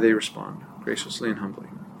however they respond, graciously and humbly.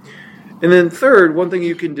 And then third, one thing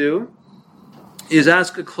you can do is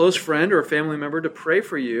ask a close friend or a family member to pray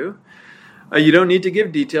for you. You don't need to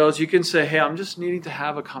give details. You can say, hey, I'm just needing to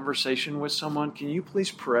have a conversation with someone. Can you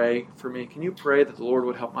please pray for me? Can you pray that the Lord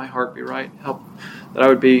would help my heart be right? Help that I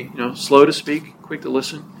would be slow to speak, quick to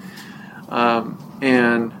listen.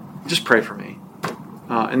 And just pray for me.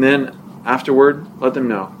 And then afterward, let them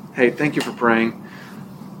know, hey, thank you for praying.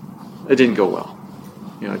 It didn't go well.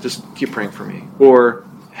 Just keep praying for me. Or,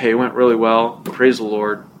 hey, it went really well. Praise the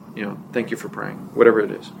Lord. Thank you for praying. Whatever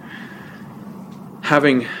it is.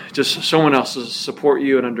 Having just someone else to support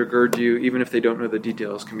you and undergird you, even if they don't know the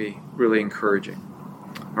details, can be really encouraging.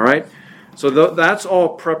 All right? So that's all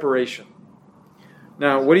preparation.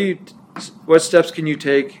 Now, what steps can you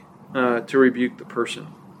take to rebuke the person?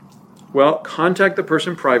 Well, contact the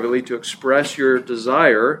person privately to express your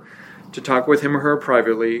desire to talk with him or her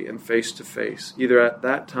privately and face-to-face, either at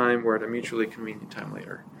that time or at a mutually convenient time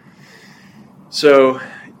later. So,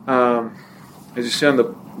 as you see on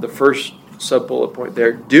the first sub-bullet point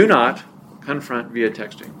there, do not confront via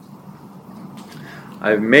texting.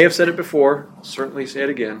 I may have said it before, I'll certainly say it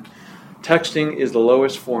again. Texting is the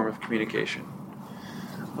lowest form of communication.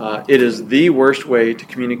 It is the worst way to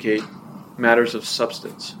communicate matters of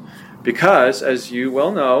substance. Because, as you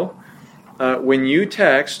well know, when you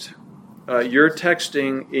text, you're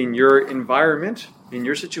texting in your environment, in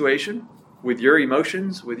your situation, with your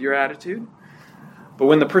emotions, with your attitude. But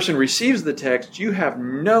when the person receives the text, you have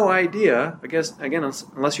no idea, I guess, again,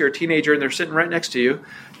 unless you're a teenager and they're sitting right next to you,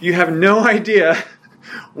 you have no idea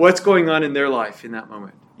what's going on in their life in that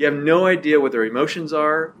moment. You have no idea what their emotions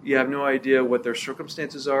are. You have no idea what their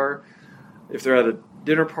circumstances are. If they're at a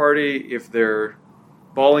dinner party, if they're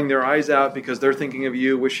bawling their eyes out because they're thinking of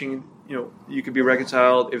you, wishing you could be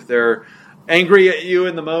reconciled. If they're angry at you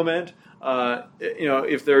in the moment,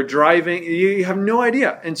 if they're driving, you have no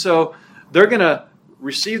idea. And so they're going to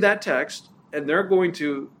receive that text, and they're going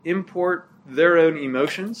to import their own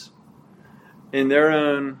emotions and their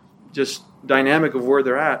own just dynamic of where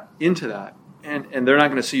they're at into that. And they're not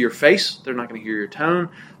going to see your face. They're not going to hear your tone.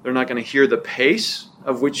 They're not going to hear the pace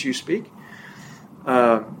of which you speak.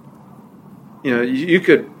 You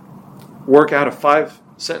could work out a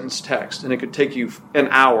 5-sentence text, and it could take you an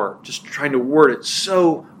hour just trying to word it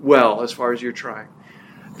so well as far as you're trying.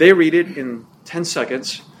 They read it in 10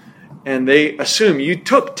 seconds, and they assume you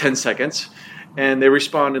took 10 seconds, and they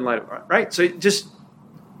respond in light of it, right? So just,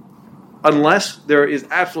 unless there is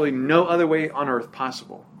absolutely no other way on earth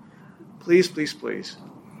possible, please, please, please,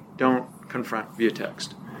 don't confront via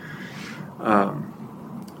text.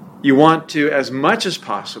 You want to, as much as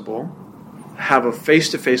possible, have a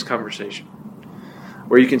face-to-face conversation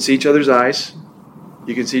where you can see each other's eyes,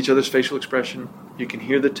 you can see each other's facial expression, you can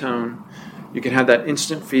hear the tone, you can have that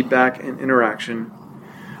instant feedback and interaction.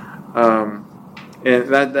 And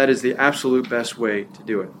that is the absolute best way to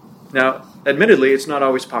do it. Now, admittedly, it's not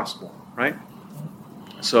always possible, right?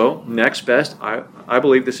 So, next best, I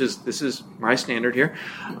believe this is my standard here.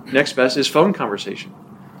 Next best is phone conversation,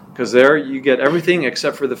 because there you get everything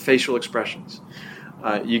except for the facial expressions.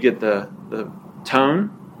 You get the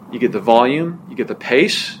tone, you get the volume, you get the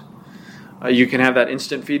pace. You can have that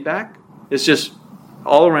instant feedback. It's just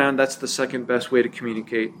all around. That's the second best way to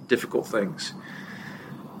communicate difficult things.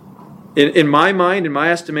 In my mind, in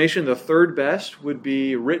my estimation, the third best would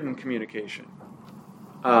be written communication.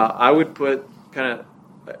 I would put kind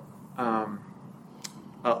of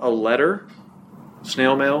a letter,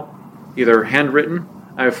 snail mail, either handwritten.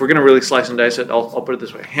 If we're going to really slice and dice it, I'll put it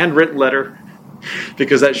this way: handwritten letter,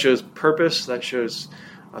 because that shows purpose, that shows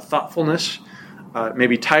thoughtfulness.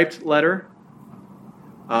 Maybe typed letter,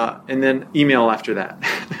 and then email after that.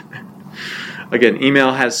 Again,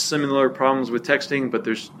 email has similar problems with texting, but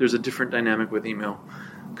there's a different dynamic with email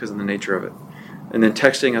because of the nature of it. And then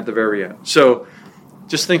texting at the very end. So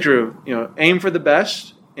just think through, aim for the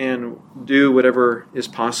best and do whatever is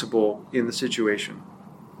possible in the situation.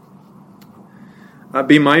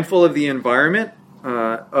 Be mindful of the environment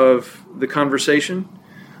of the conversation.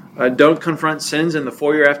 Don't confront sins in the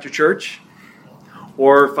foyer after church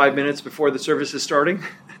or 5 minutes before the service is starting.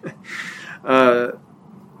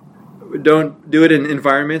 Don't do it in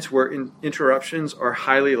environments where interruptions are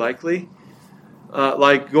highly likely,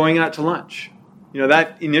 like going out to lunch.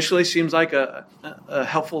 That initially seems like a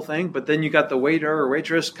helpful thing, but then you got the waiter or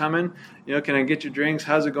waitress coming. Can I get your drinks?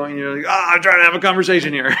 How's it going? You're like, I'm trying to have a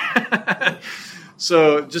conversation here.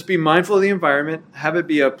 So just be mindful of the environment. Have it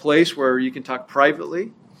be a place where you can talk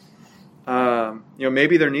privately.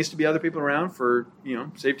 Maybe there needs to be other people around for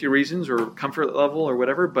safety reasons or comfort level or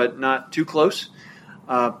whatever, but not too close.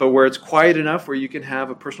 But where it's quiet enough where you can have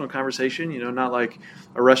a personal conversation, not like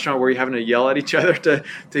a restaurant where you're having to yell at each other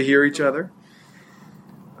to hear each other.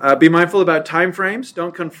 Be mindful about time frames.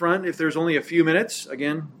 Don't confront if there's only a few minutes,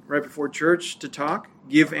 again, right before church to talk.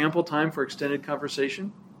 Give ample time for extended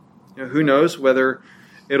conversation. Who knows whether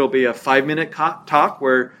it'll be a 5-minute talk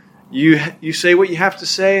where you say what you have to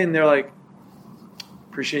say and they're like,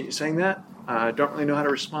 appreciate you saying that. I don't really know how to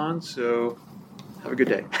respond, so have a good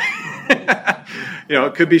day.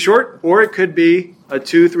 It could be short, or it could be a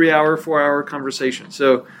 2, 3 hour, 4 hour conversation.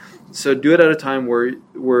 So do it at a time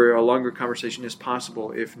where a longer conversation is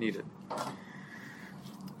possible if needed. All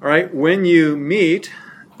right. When you meet,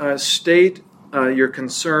 state your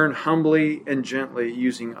concern humbly and gently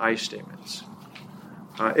using I statements.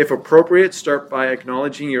 If appropriate, start by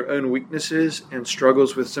acknowledging your own weaknesses and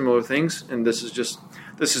struggles with similar things. And this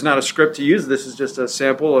is not a script to use. This is just a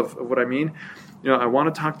sample of what I mean. I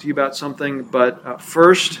want to talk to you about something, but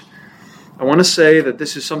first, I want to say that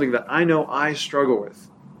this is something that I know I struggle with,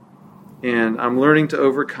 and I'm learning to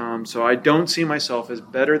overcome, so I don't see myself as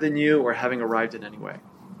better than you or having arrived in any way.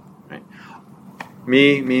 Right?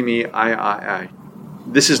 Me, I.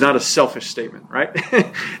 This is not a selfish statement, right?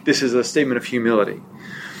 This is a statement of humility.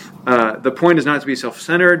 The point is not to be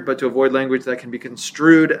self-centered, but to avoid language that can be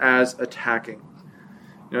construed as attacking.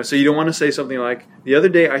 So you don't want to say something like, the other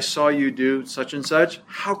day I saw you do such and such.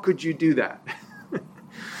 How could you do that?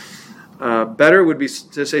 Better would be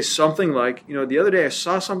to say something like, the other day I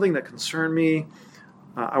saw something that concerned me.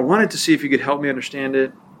 I wanted to see if you could help me understand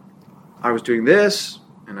it. I was doing this,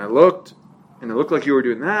 and I looked, and it looked like you were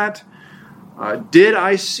doing that. Did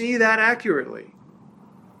I see that accurately?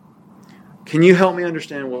 Can you help me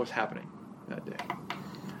understand what was happening that day?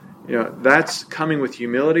 That's coming with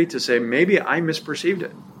humility to say, maybe I misperceived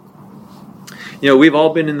it. We've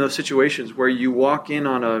all been in those situations where you walk in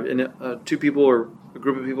on two people or a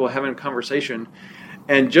group of people having a conversation,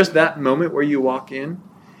 and just that moment where you walk in,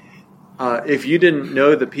 if you didn't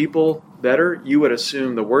know the people better, you would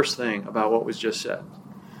assume the worst thing about what was just said.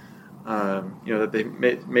 That they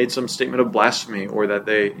made some statement of blasphemy, or that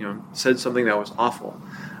they said something that was awful.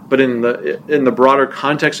 But in the broader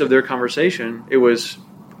context of their conversation, it was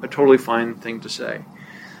a totally fine thing to say.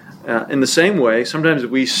 In the same way, sometimes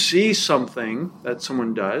we see something that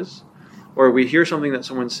someone does, or we hear something that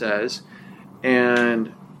someone says,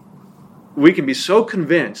 and we can be so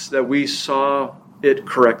convinced that we saw it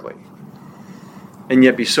correctly, and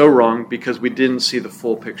yet be so wrong because we didn't see the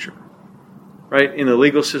full picture. Right? In the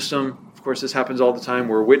legal system, of course, this happens all the time,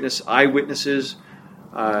 where eyewitnesses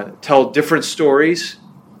tell different stories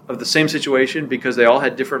of the same situation because they all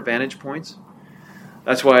had different vantage points.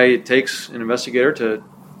 That's why it takes an investigator to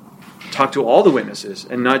talk to all the witnesses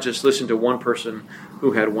and not just listen to one person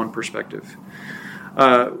who had one perspective.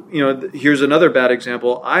 Here's another bad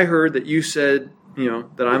example. I heard that you said,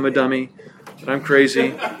 that I'm a dummy, that I'm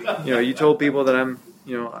crazy. You told people that I'm,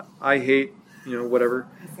 I hate, whatever.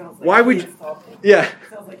 Why would you? Yeah.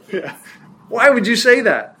 Yeah. Why would you say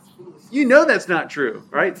that? You know that's not true,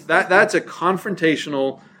 right? That's a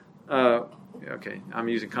confrontational. Okay, I'm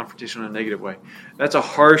using confrontational in a negative way. That's a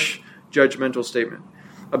harsh, judgmental statement.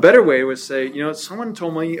 A better way would say, someone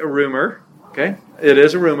told me a rumor. Okay, it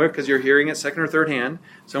is a rumor because you're hearing it second or third hand.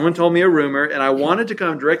 Someone told me a rumor, and I wanted to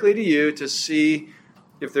come directly to you to see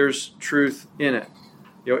if there's truth in it.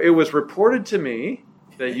 It was reported to me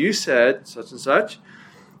that you said such and such.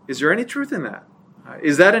 Is there any truth in that?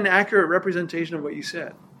 Is that an accurate representation of what you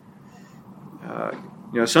said?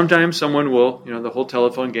 Sometimes someone will, the whole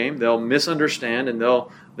telephone game, they'll misunderstand and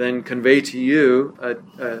they'll then convey to you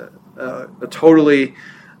a totally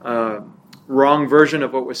wrong version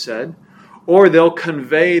of what was said. Or they'll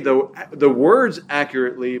convey the words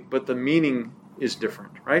accurately, but the meaning is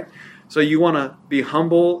different, right? So you want to be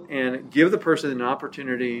humble and give the person an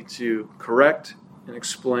opportunity to correct and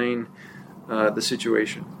explain the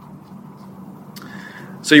situation.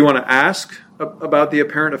 So you want to ask about the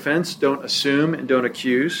apparent offense. Don't assume and don't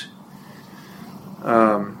accuse.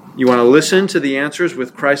 You want to listen to the answers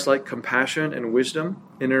with Christ-like compassion and wisdom.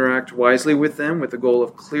 Interact wisely with them with the goal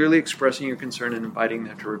of clearly expressing your concern and inviting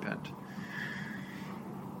them to repent.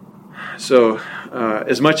 So,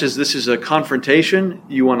 as much as this is a confrontation,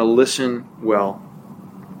 you want to listen well.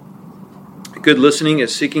 Good listening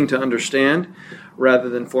is seeking to understand rather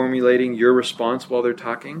than formulating your response while they're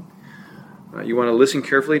talking. You want to listen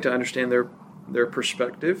carefully to understand their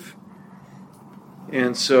perspective.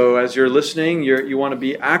 And so as you're listening, you want to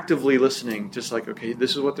be actively listening, just like, okay,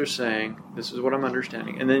 this is what they're saying, this is what I'm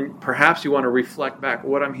understanding. And then perhaps you want to reflect back.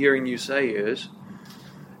 What I'm hearing you say is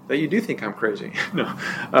that you do think I'm crazy. No,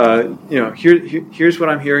 here's what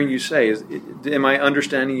I'm hearing you say. Am I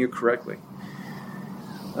understanding you correctly?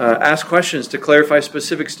 Ask questions to clarify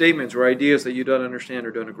specific statements or ideas that you don't understand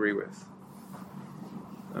or don't agree with.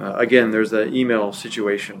 Again, there's the email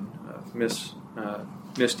situation, missed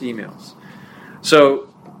emails.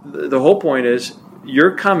 So the whole point is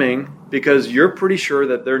you're coming because you're pretty sure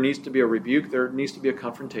that there needs to be a rebuke, there needs to be a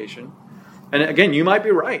confrontation. And again, you might be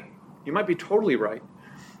right. You might be totally right.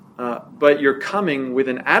 But you're coming with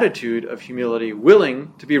an attitude of humility,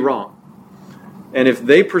 willing to be wrong. And if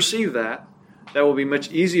they perceive that, that will be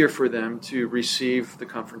much easier for them to receive the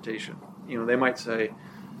confrontation. They might say,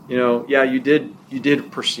 yeah, you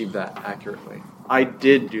did perceive that accurately. I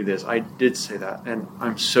did do this. I did say that, and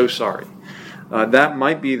I'm so sorry. That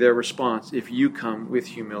might be their response if you come with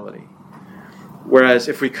humility. Whereas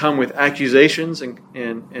if we come with accusations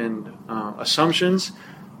and assumptions,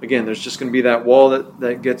 again, there's just going to be that wall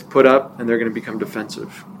that gets put up, and they're going to become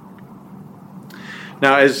defensive.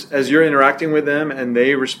 Now, as you're interacting with them, and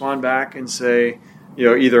they respond back and say,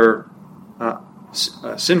 either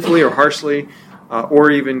sinfully or harshly,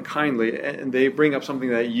 or even kindly, and they bring up something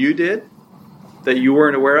that you did, that you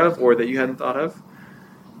weren't aware of, or that you hadn't thought of,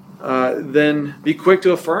 then be quick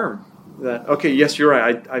to affirm that, okay, yes, you're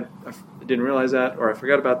right, I didn't realize that, or I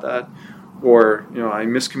forgot about that, or, I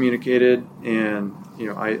miscommunicated, and,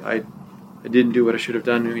 I didn't do what I should have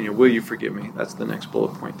done. Will you forgive me? That's the next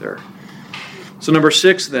bullet point there. So number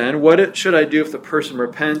 6 then, what should I do if the person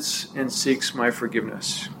repents and seeks my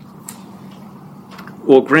forgiveness?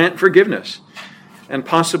 Well, grant forgiveness and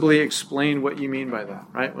possibly explain what you mean by that,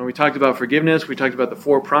 right? When we talked about forgiveness, we talked about the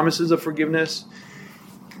 4 promises of forgiveness.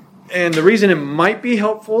 And the reason it might be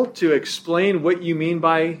helpful to explain what you mean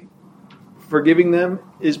by forgiving them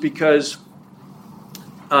is because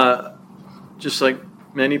just like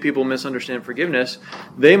many people misunderstand forgiveness,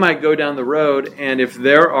 they might go down the road, and if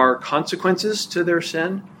there are consequences to their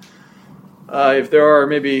sin, if there are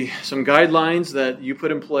maybe some guidelines that you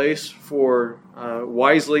put in place for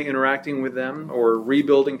wisely interacting with them or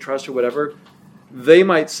rebuilding trust or whatever, they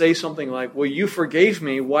might say something like, well, you forgave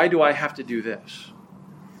me, why do I have to do this?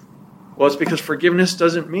 Well, it's because forgiveness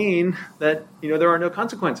doesn't mean that there are no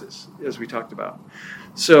consequences, as we talked about.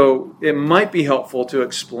 So it might be helpful to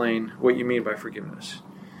explain what you mean by forgiveness.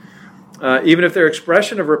 Even if their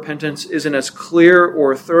expression of repentance isn't as clear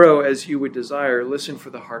or thorough as you would desire, listen for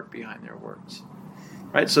the heart behind their words.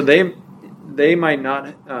 Right? So they might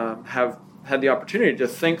not have had the opportunity to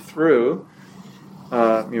think through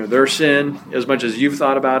their sin as much as you've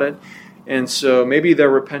thought about it. And so maybe their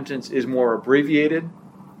repentance is more abbreviated.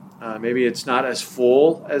 Maybe it's not as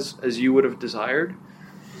full as you would have desired.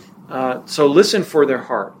 So listen for their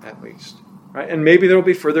heart, at least. right? And maybe there will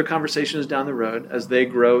be further conversations down the road as they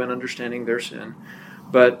grow in understanding their sin.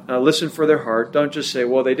 But listen for their heart. Don't just say,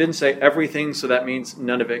 well, they didn't say everything, so that means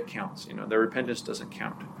none of it counts. Their repentance doesn't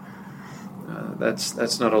count.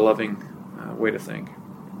 That's not a loving way to think.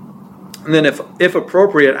 And then if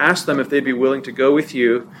appropriate, ask them if they'd be willing to go with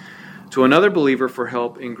you to another believer for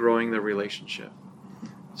help in growing the relationship.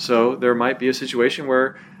 So there might be a situation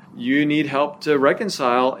where you need help to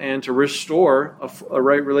reconcile and to restore a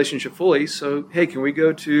right relationship fully. So, hey, can we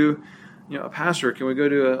go to a pastor? Can we go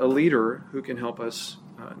to a leader who can help us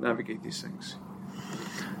navigate these things?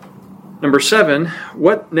 Number 7,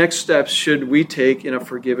 what next steps should we take in a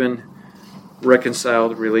forgiven,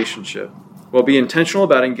 reconciled relationship? Well, be intentional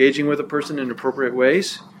about engaging with a person in appropriate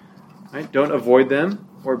ways. Right? Don't avoid them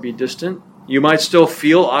or be distant. You might still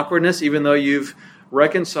feel awkwardness even though you've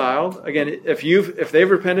reconciled. Again, if they've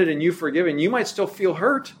repented and you've forgiven, you might still feel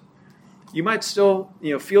hurt. You might still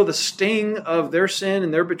feel the sting of their sin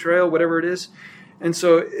and their betrayal, whatever it is. And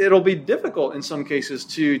so it'll be difficult in some cases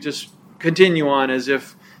to just continue on as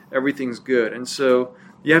if everything's good. And so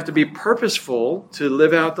you have to be purposeful to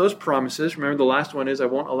live out those promises. Remember, the last one is, I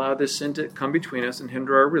won't allow this sin to come between us and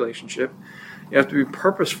hinder our relationship. You have to be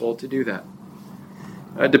purposeful to do that.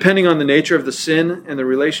 Depending on the nature of the sin and the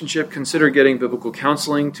relationship, consider getting biblical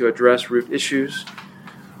counseling to address root issues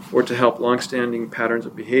or to help long-standing patterns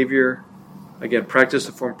of behavior. Again, practice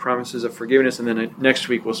to form promises of forgiveness, and then next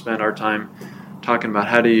week we'll spend our time talking about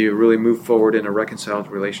how do you really move forward in a reconciled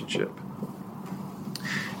relationship.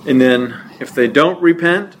 And then if they don't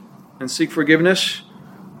repent and seek forgiveness,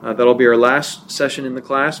 that'll be our last session in the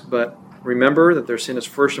class, but remember that their sin is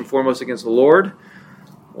first and foremost against the Lord.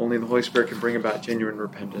 Only the Holy Spirit can bring about genuine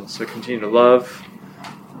repentance. So continue to love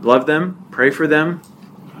them, pray for them,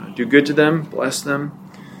 do good to them, bless them,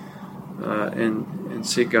 and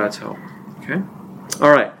seek God's help. Okay? All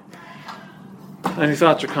right. Any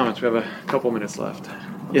thoughts or comments? We have a couple minutes left.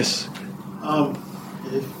 Yes?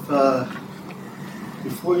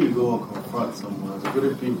 Before you go and confront someone, would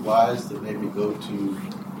it be wise to maybe go to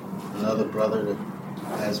another brother that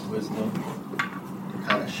has wisdom to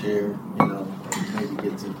kind of share, maybe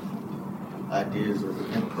get some ideas or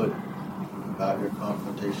input about your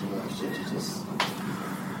confrontation, or should you just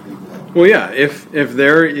leave that? Well, yeah. If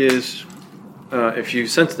there is, if you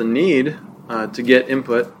sense the need to get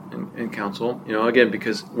input and counsel, again,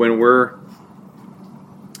 because when we're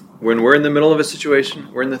in the middle of a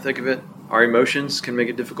situation, we're in the thick of it. Our emotions can make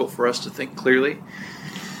it difficult for us to think clearly.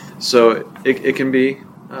 So it can be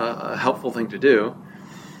a helpful thing to do.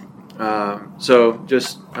 So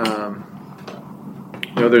just, I'll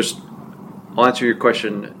answer your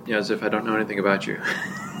question as if I don't know anything about you.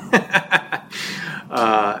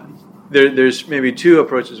 There's maybe two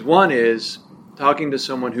approaches. One is talking to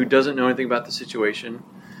someone who doesn't know anything about the situation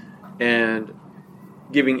and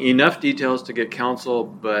giving enough details to get counsel,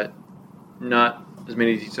 but not as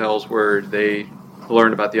many details where they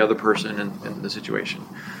learn about the other person and the situation.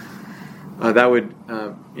 That would,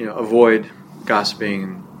 avoid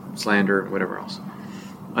gossiping, slander, whatever else.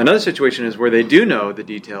 Another situation is where they do know the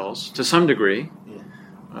details to some degree.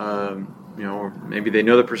 Or maybe they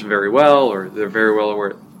know the person very well, or they're very well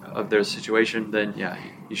aware of their situation. Then,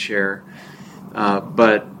 you share.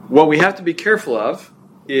 But what we have to be careful of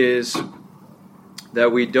is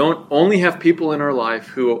that we don't only have people in our life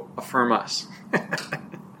who affirm us,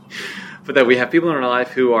 but that we have people in our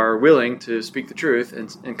life who are willing to speak the truth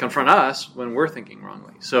and confront us when we're thinking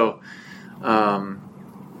wrongly. So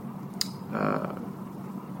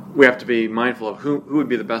we have to be mindful of who would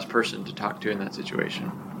be the best person to talk to in that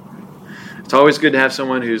situation. It's always good to have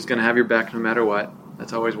someone who's going to have your back no matter what.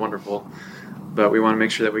 That's always wonderful. But we want to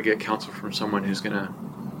make sure that we get counsel from someone who's going to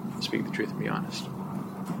speak the truth and be honest.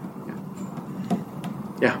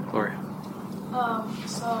 Yeah, Gloria.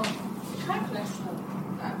 So it kind of connects to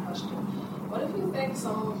that question. What if you think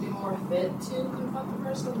someone would be more fit to confront the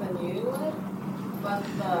person than you would, but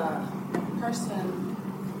the person,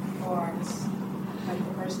 or like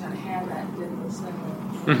the person at hand that did the sin,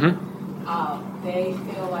 they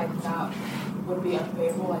feel like that would be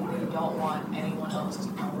unfavorable, like they don't want anyone else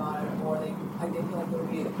to know about it, or they feel like there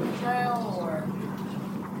would be a betrayal, or...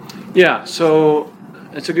 Yeah, so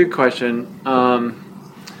it's a good question.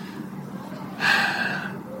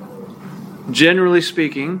 Generally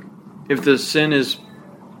speaking, if the sin is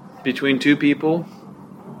between two people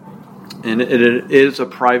and it is a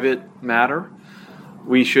private matter,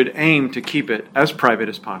 we should aim to keep it as private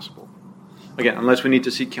as possible. Again, unless we need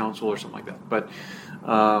to seek counsel or something like that.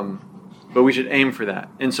 But we should aim for that.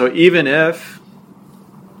 And so even if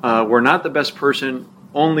we're not the best person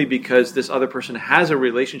only because this other person has a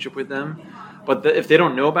relationship with them, But if they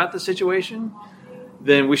don't know about the situation,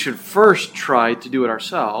 then we should first try to do it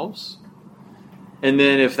ourselves. And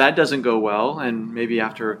then if that doesn't go well, and maybe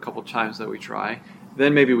after a couple times that we try,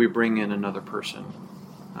 then maybe we bring in another person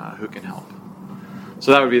who can help.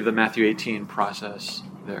 So that would be the Matthew 18 process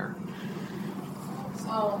there.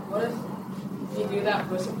 So what if you do that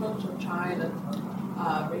first approach of trying to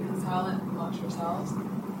reconcile it amongst yourselves,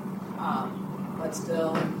 but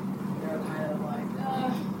still you're kind of like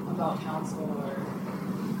about counsel or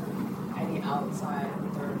any outside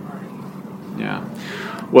third party? Yeah.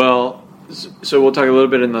 Well, so we'll talk a little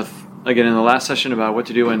bit in the last session about what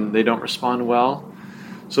to do when they don't respond well.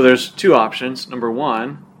 So there's two options. Number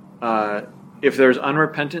one, if there's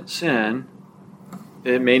unrepentant sin,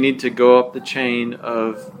 it may need to go up the chain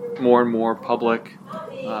of more and more public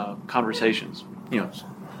conversations.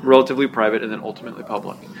 Relatively private and then ultimately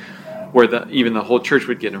public, where even the whole church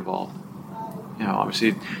would get involved.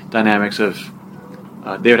 Obviously, dynamics of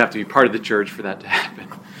they would have to be part of the church for that to happen.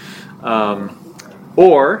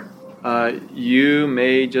 Or you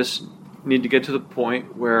may just need to get to the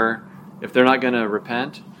point where, if they're not going to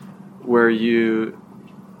repent, where you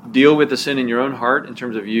deal with the sin in your own heart in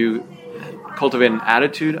terms of you cultivate an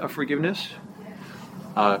attitude of forgiveness.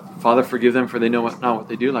 Father, forgive them, for they know not what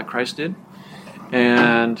they do, like Christ did.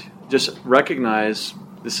 And just recognize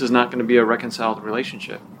this is not going to be a reconciled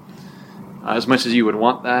relationship. As much as you would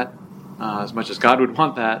want that, as much as God would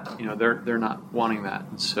want that, they're not wanting that.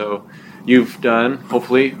 And so you've done,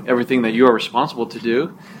 hopefully, everything that you are responsible to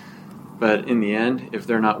do. But in the end, if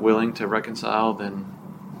they're not willing to reconcile, then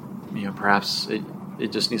perhaps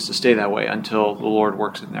it just needs to stay that way until the Lord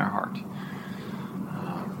works in their heart.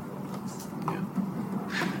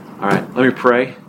 All right, let me pray,